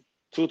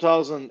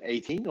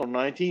 2018 or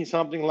 19,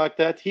 something like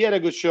that. He had a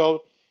good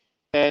show,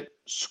 and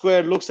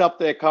Square looks up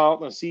the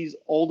account and sees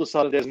all of a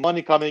sudden there's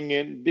money coming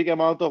in, big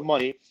amount of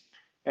money,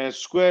 and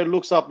Square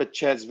looks up at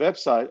Chad's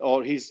website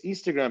or his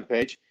Instagram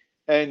page,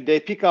 and they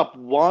pick up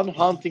one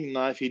hunting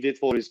knife he did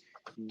for his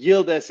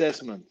guild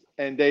assessment,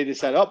 and they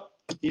decide, oh,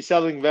 he's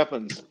selling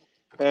weapons,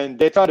 and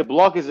they try to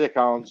block his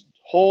account,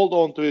 hold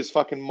on to his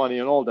fucking money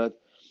and all that.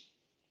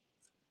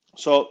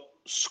 So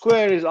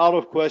Square is out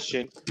of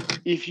question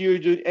if you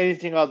do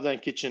anything other than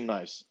kitchen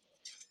knives.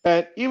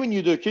 And even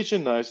you do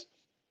kitchen knives,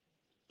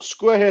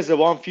 Square has a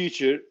one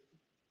feature.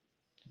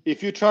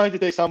 If you're trying to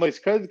take somebody's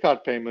credit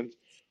card payment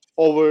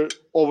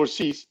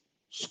overseas,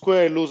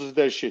 Square loses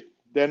their shit.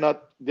 They're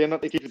not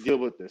equipped to deal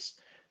with this.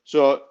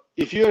 So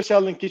if you're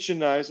selling kitchen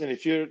knives and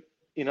if you're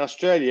in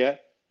Australia,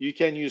 you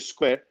can use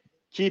Square.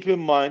 Keep in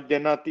mind, they're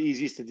not the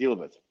easiest to deal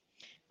with.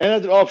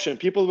 Another option,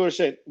 people were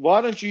saying,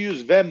 why don't you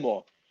use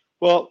Venmo?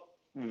 Well,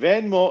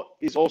 Venmo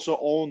is also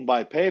owned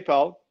by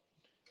PayPal.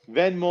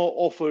 Venmo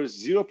offers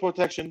zero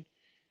protection,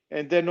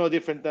 and they're no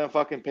different than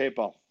fucking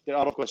PayPal. They're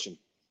out of question.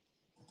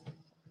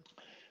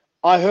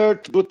 I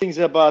heard good things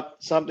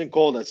about something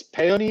called as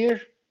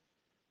Payoneer.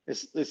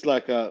 It's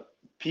like a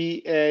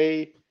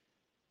Pay,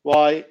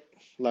 like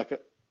a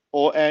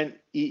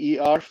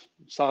ONEER.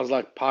 Sounds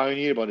like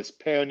Pioneer, but it's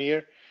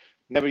Payoneer.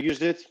 Never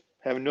used it.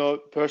 Have no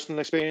personal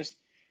experience.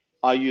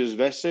 I use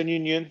Western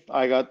Union.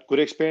 I got good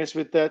experience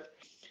with that.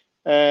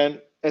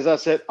 And as I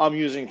said, I'm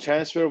using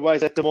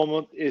TransferWise at the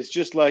moment. It's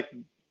just like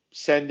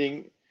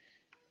sending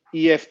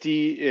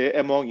EFT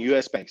among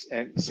US banks.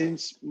 And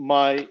since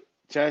my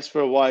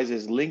TransferWise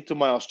is linked to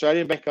my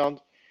Australian bank account,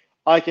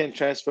 I can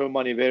transfer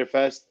money very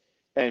fast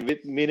and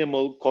with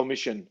minimal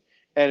commission.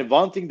 And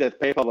one thing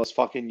that PayPal was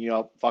fucking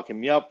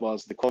me up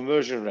was the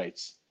conversion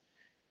rates.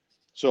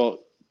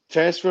 So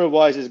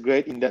TransferWise is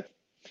great in that.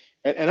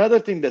 And another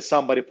thing that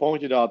somebody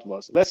pointed out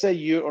was, let's say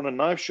you're on a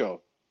knife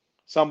show.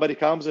 Somebody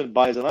comes and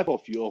buys a knife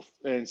off you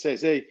and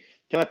says, hey,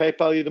 can I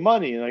PayPal you the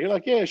money? And you're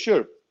like, yeah,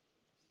 sure.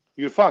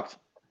 You're fucked.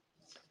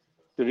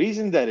 The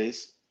reason that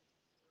is,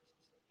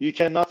 you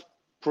cannot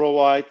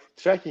provide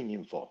tracking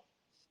info.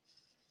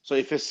 So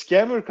if a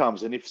scammer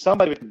comes and if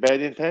somebody with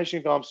bad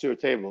intention comes to your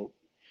table,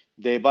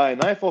 they buy a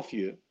knife off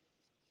you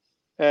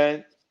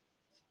and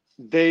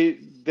they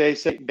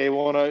say they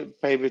want to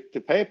pay with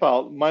the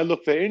PayPal, might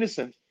look very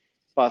innocent,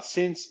 but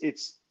since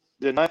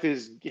the knife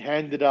is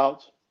handed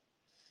out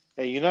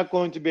and you're not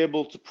going to be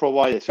able to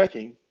provide a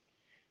tracking,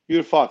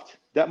 you're fucked.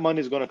 That money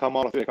is going to come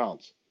out of your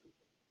account.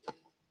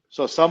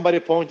 So somebody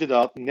pointed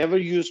out, never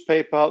use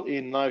PayPal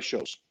in knife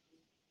shows.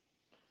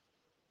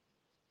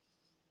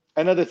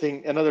 Another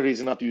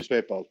reason not to use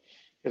PayPal.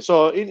 And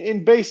so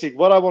in basic,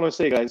 what I want to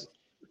say, guys,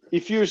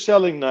 if you're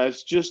selling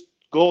knives, just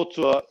go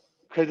to a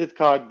credit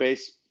card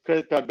based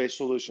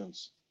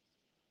solutions,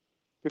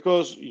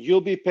 because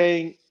you'll be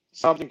paying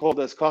something called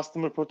as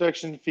customer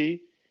protection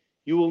fee.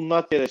 You will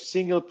not get a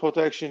single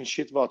protection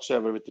shit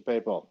whatsoever with the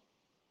PayPal.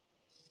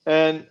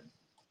 And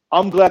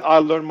I'm glad I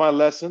learned my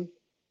lesson.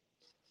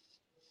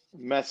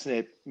 Matt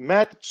Snape.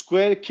 Matt,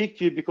 Square kicked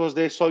you because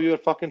they saw your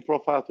fucking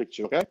profile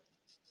picture, okay?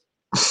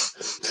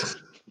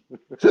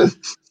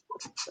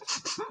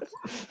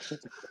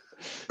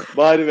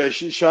 By the way,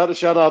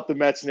 shout out to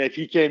Matt Snape.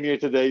 He came here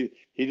today.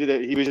 He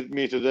visited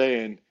me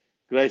today, and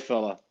great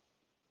fella.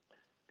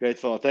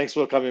 Thanks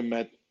for coming,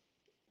 Matt.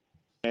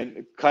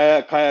 And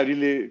Kaya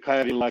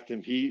really liked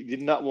him. He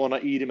did not want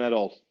to eat him at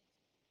all.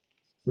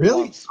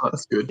 Really? Once. Oh,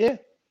 that's good. Yeah.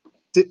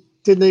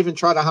 Didn't even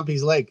try to hump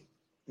his leg.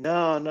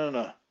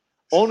 No.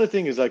 Only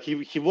thing is, like,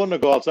 he wanted to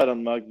go outside.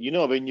 I'm like,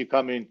 when you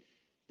come in,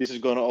 this is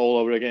going to all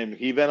over again.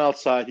 He went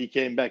outside. He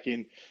came back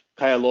in.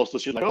 Kaya lost the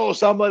shit. Like, oh,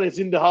 somebody's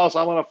in the house.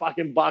 I want to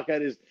fucking bark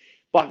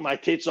my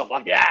tits off.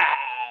 Like, yeah.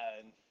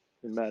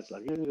 And Matt's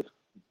like, yeah,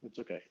 it's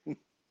okay.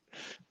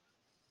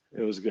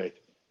 It was great.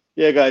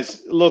 Yeah,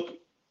 guys, look,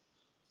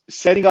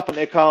 setting up an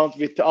account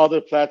with the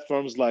other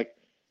platforms like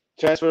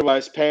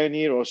TransferWise,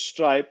 Payoneer, or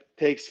Stripe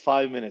takes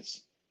 5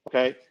 minutes.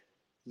 Okay?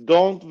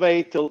 Don't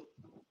wait till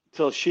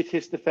shit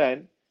hits the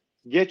fan.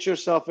 Get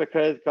yourself a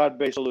credit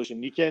card-based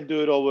solution. You can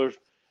do it over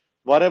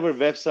whatever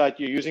website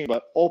you're using,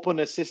 but open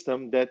a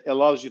system that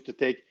allows you to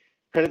take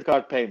credit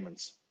card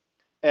payments.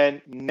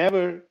 And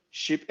never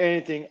ship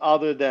anything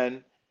other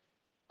than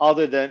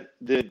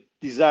the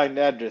designed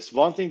address.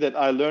 One thing that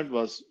I learned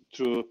was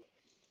through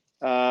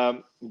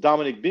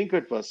Dominic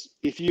Binkert was,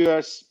 if you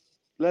are,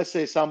 let's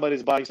say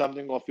somebody's buying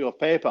something off your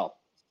PayPal,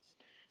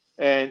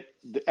 and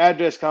the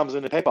address comes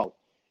in the PayPal,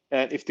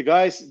 and if the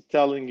guy's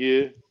telling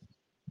you,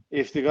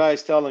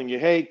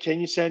 hey, can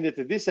you send it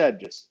to this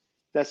address?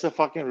 That's a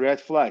fucking red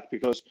flag,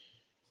 because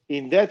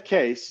in that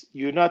case,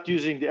 you're not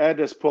using the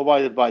address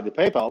provided by the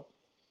PayPal.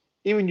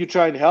 Even you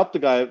try and help the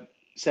guy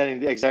sending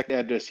the exact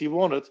address he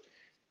wanted,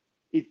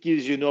 it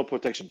gives you no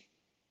protection.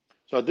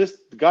 So the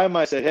guy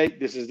might say, hey,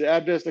 this is the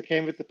address that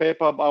came with the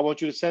PayPal, but I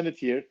want you to send it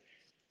here.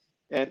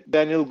 And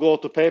then he'll go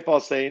to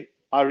PayPal saying,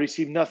 I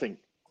received nothing.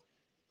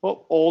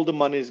 Well, all the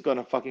money is going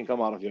to fucking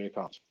come out of your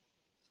account.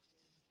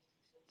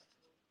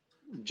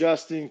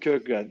 Justin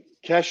Kirkland,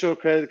 cash or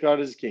credit card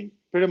is king.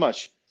 Pretty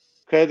much.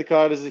 Credit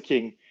card is the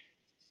king.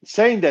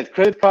 Saying that,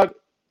 credit card,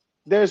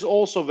 there's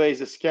also ways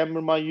the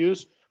scammer might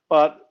use,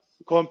 but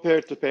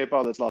compared to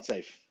PayPal, it's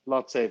a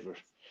lot safer.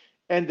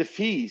 And the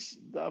fees,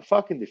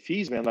 the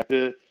fees, man. Like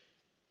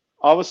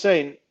I was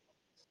saying,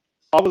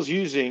 I was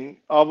getting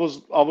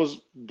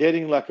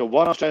like a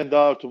 $1 Australian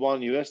dollar to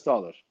 $1 US,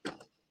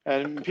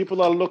 and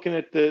people are looking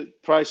at the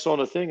price on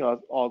the thing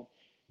on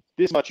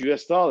this much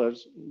US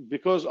dollars,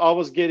 because I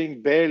was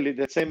getting barely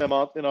the same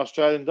amount in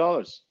Australian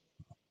dollars.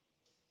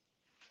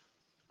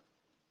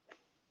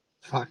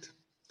 Fucked.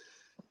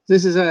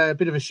 This is a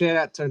bit of a shout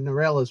out to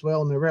Narelle as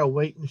well. Narelle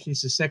Wheaton,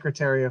 she's the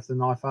secretary of the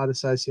Knife Art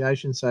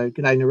Association. So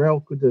g'day,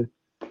 Narelle. Good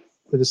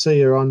to see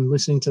you on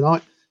listening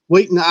tonight.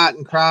 Wheaton Art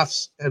and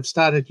Crafts have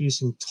started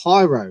using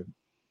Tyro,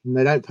 and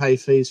they don't pay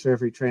fees for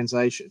every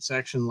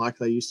transaction like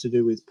they used to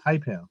do with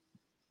PayPal.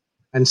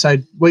 And so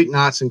Wheaton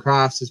Arts and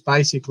Crafts is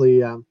basically,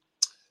 Jeremy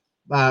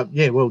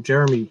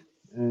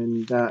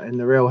and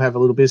Narelle have a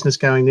little business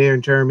going there,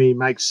 and Jeremy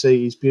makes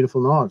these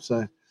beautiful knives.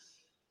 So,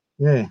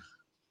 yeah.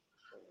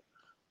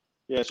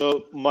 Yeah,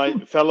 so my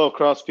fellow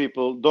crafts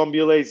people, don't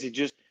be lazy.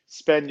 Just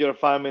spend your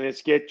 5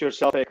 minutes, get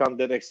yourself an account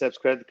that accepts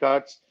credit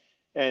cards,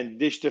 and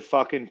dish the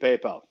fucking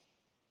PayPal.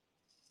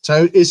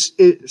 So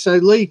so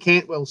Lee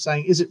Cantwell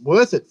saying, is it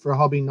worth it for a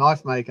hobby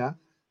knife maker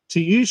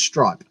to use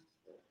Stripe?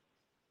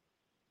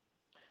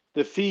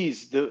 The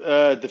fees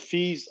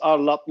are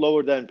a lot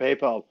lower than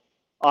PayPal.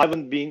 I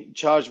haven't been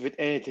charged with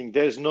anything.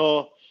 There's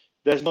no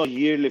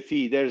yearly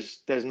fee.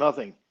 There's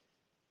nothing.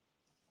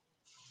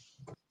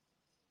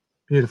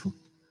 Beautiful.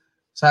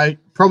 So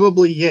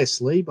probably yes,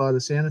 Lee, by the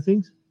sound of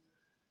things.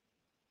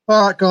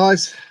 All right,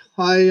 guys.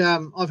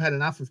 I've had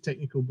enough of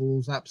technical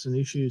bulls, ups and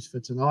issues for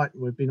tonight.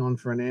 We've been on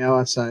for an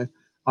hour, so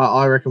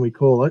I reckon we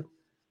call it.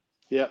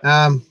 Yeah.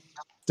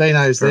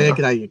 Dino's there. Enough.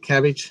 G'day, you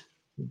cabbage.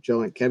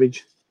 Giant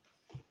cabbage.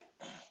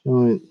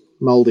 Giant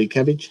mouldy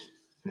cabbage.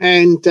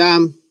 And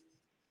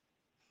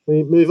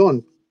we move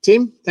on.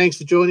 Tim, thanks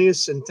for joining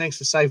us, and thanks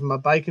for saving my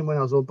bacon when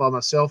I was all by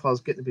myself. I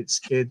was getting a bit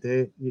scared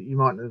there. You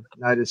might have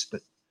noticed,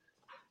 but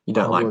you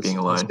don't like being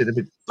alone. I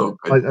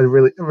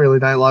really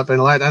don't like being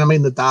alone, and I'm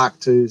in the dark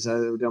too,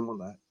 so we don't want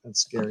that.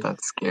 That's scary.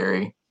 That's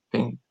scary.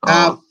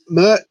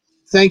 Mert,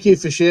 thank you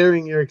for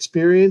sharing your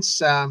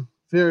experience.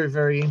 Very,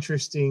 very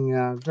interesting.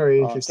 Very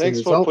interesting.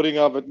 Thanks for putting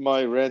up with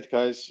my rant,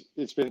 guys.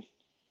 It's been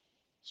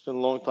a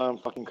long time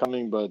fucking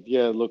coming, but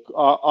yeah, look,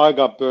 I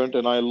got burnt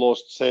and I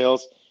lost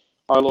sales.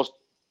 I lost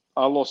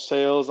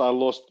sales. I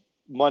lost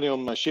money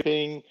on my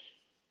shipping,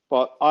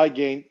 but I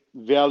gained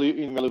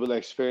invaluable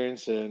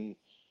experience, and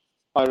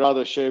I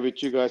rather share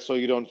with you guys so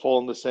you don't fall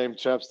in the same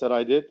traps that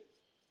I did.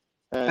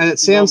 And it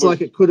sounds like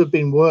it could have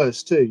been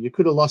worse too. You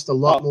could have lost a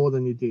lot more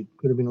than you did.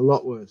 Could have been a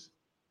lot worse.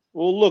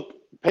 Well, look,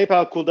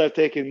 PayPal could have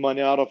taken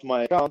money out of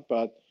my account,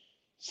 but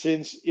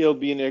since it'll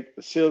be in a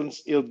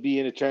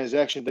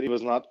transaction that it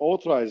was not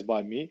authorized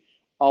by me,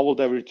 I would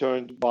have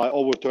overturned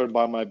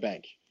by my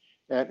bank.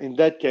 And in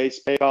that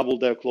case, PayPal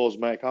would have closed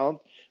my account,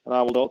 and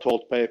I would have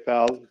told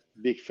PayPal,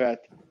 big fat,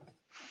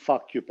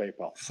 fuck you,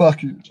 PayPal.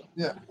 Fuck you.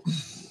 Yeah.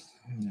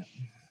 Yeah.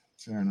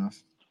 Fair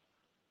enough.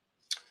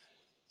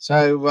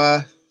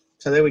 So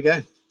there we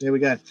go. There we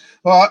go.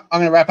 All right, I'm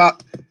going to wrap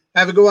up.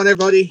 Have a good one,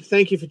 everybody.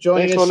 Thank you for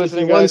joining us. Thanks for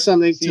listening, if you guys. want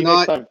something See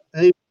tonight,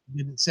 he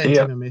didn't send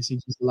him a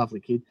message. He's a lovely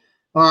kid.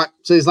 All right,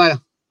 see you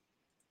later.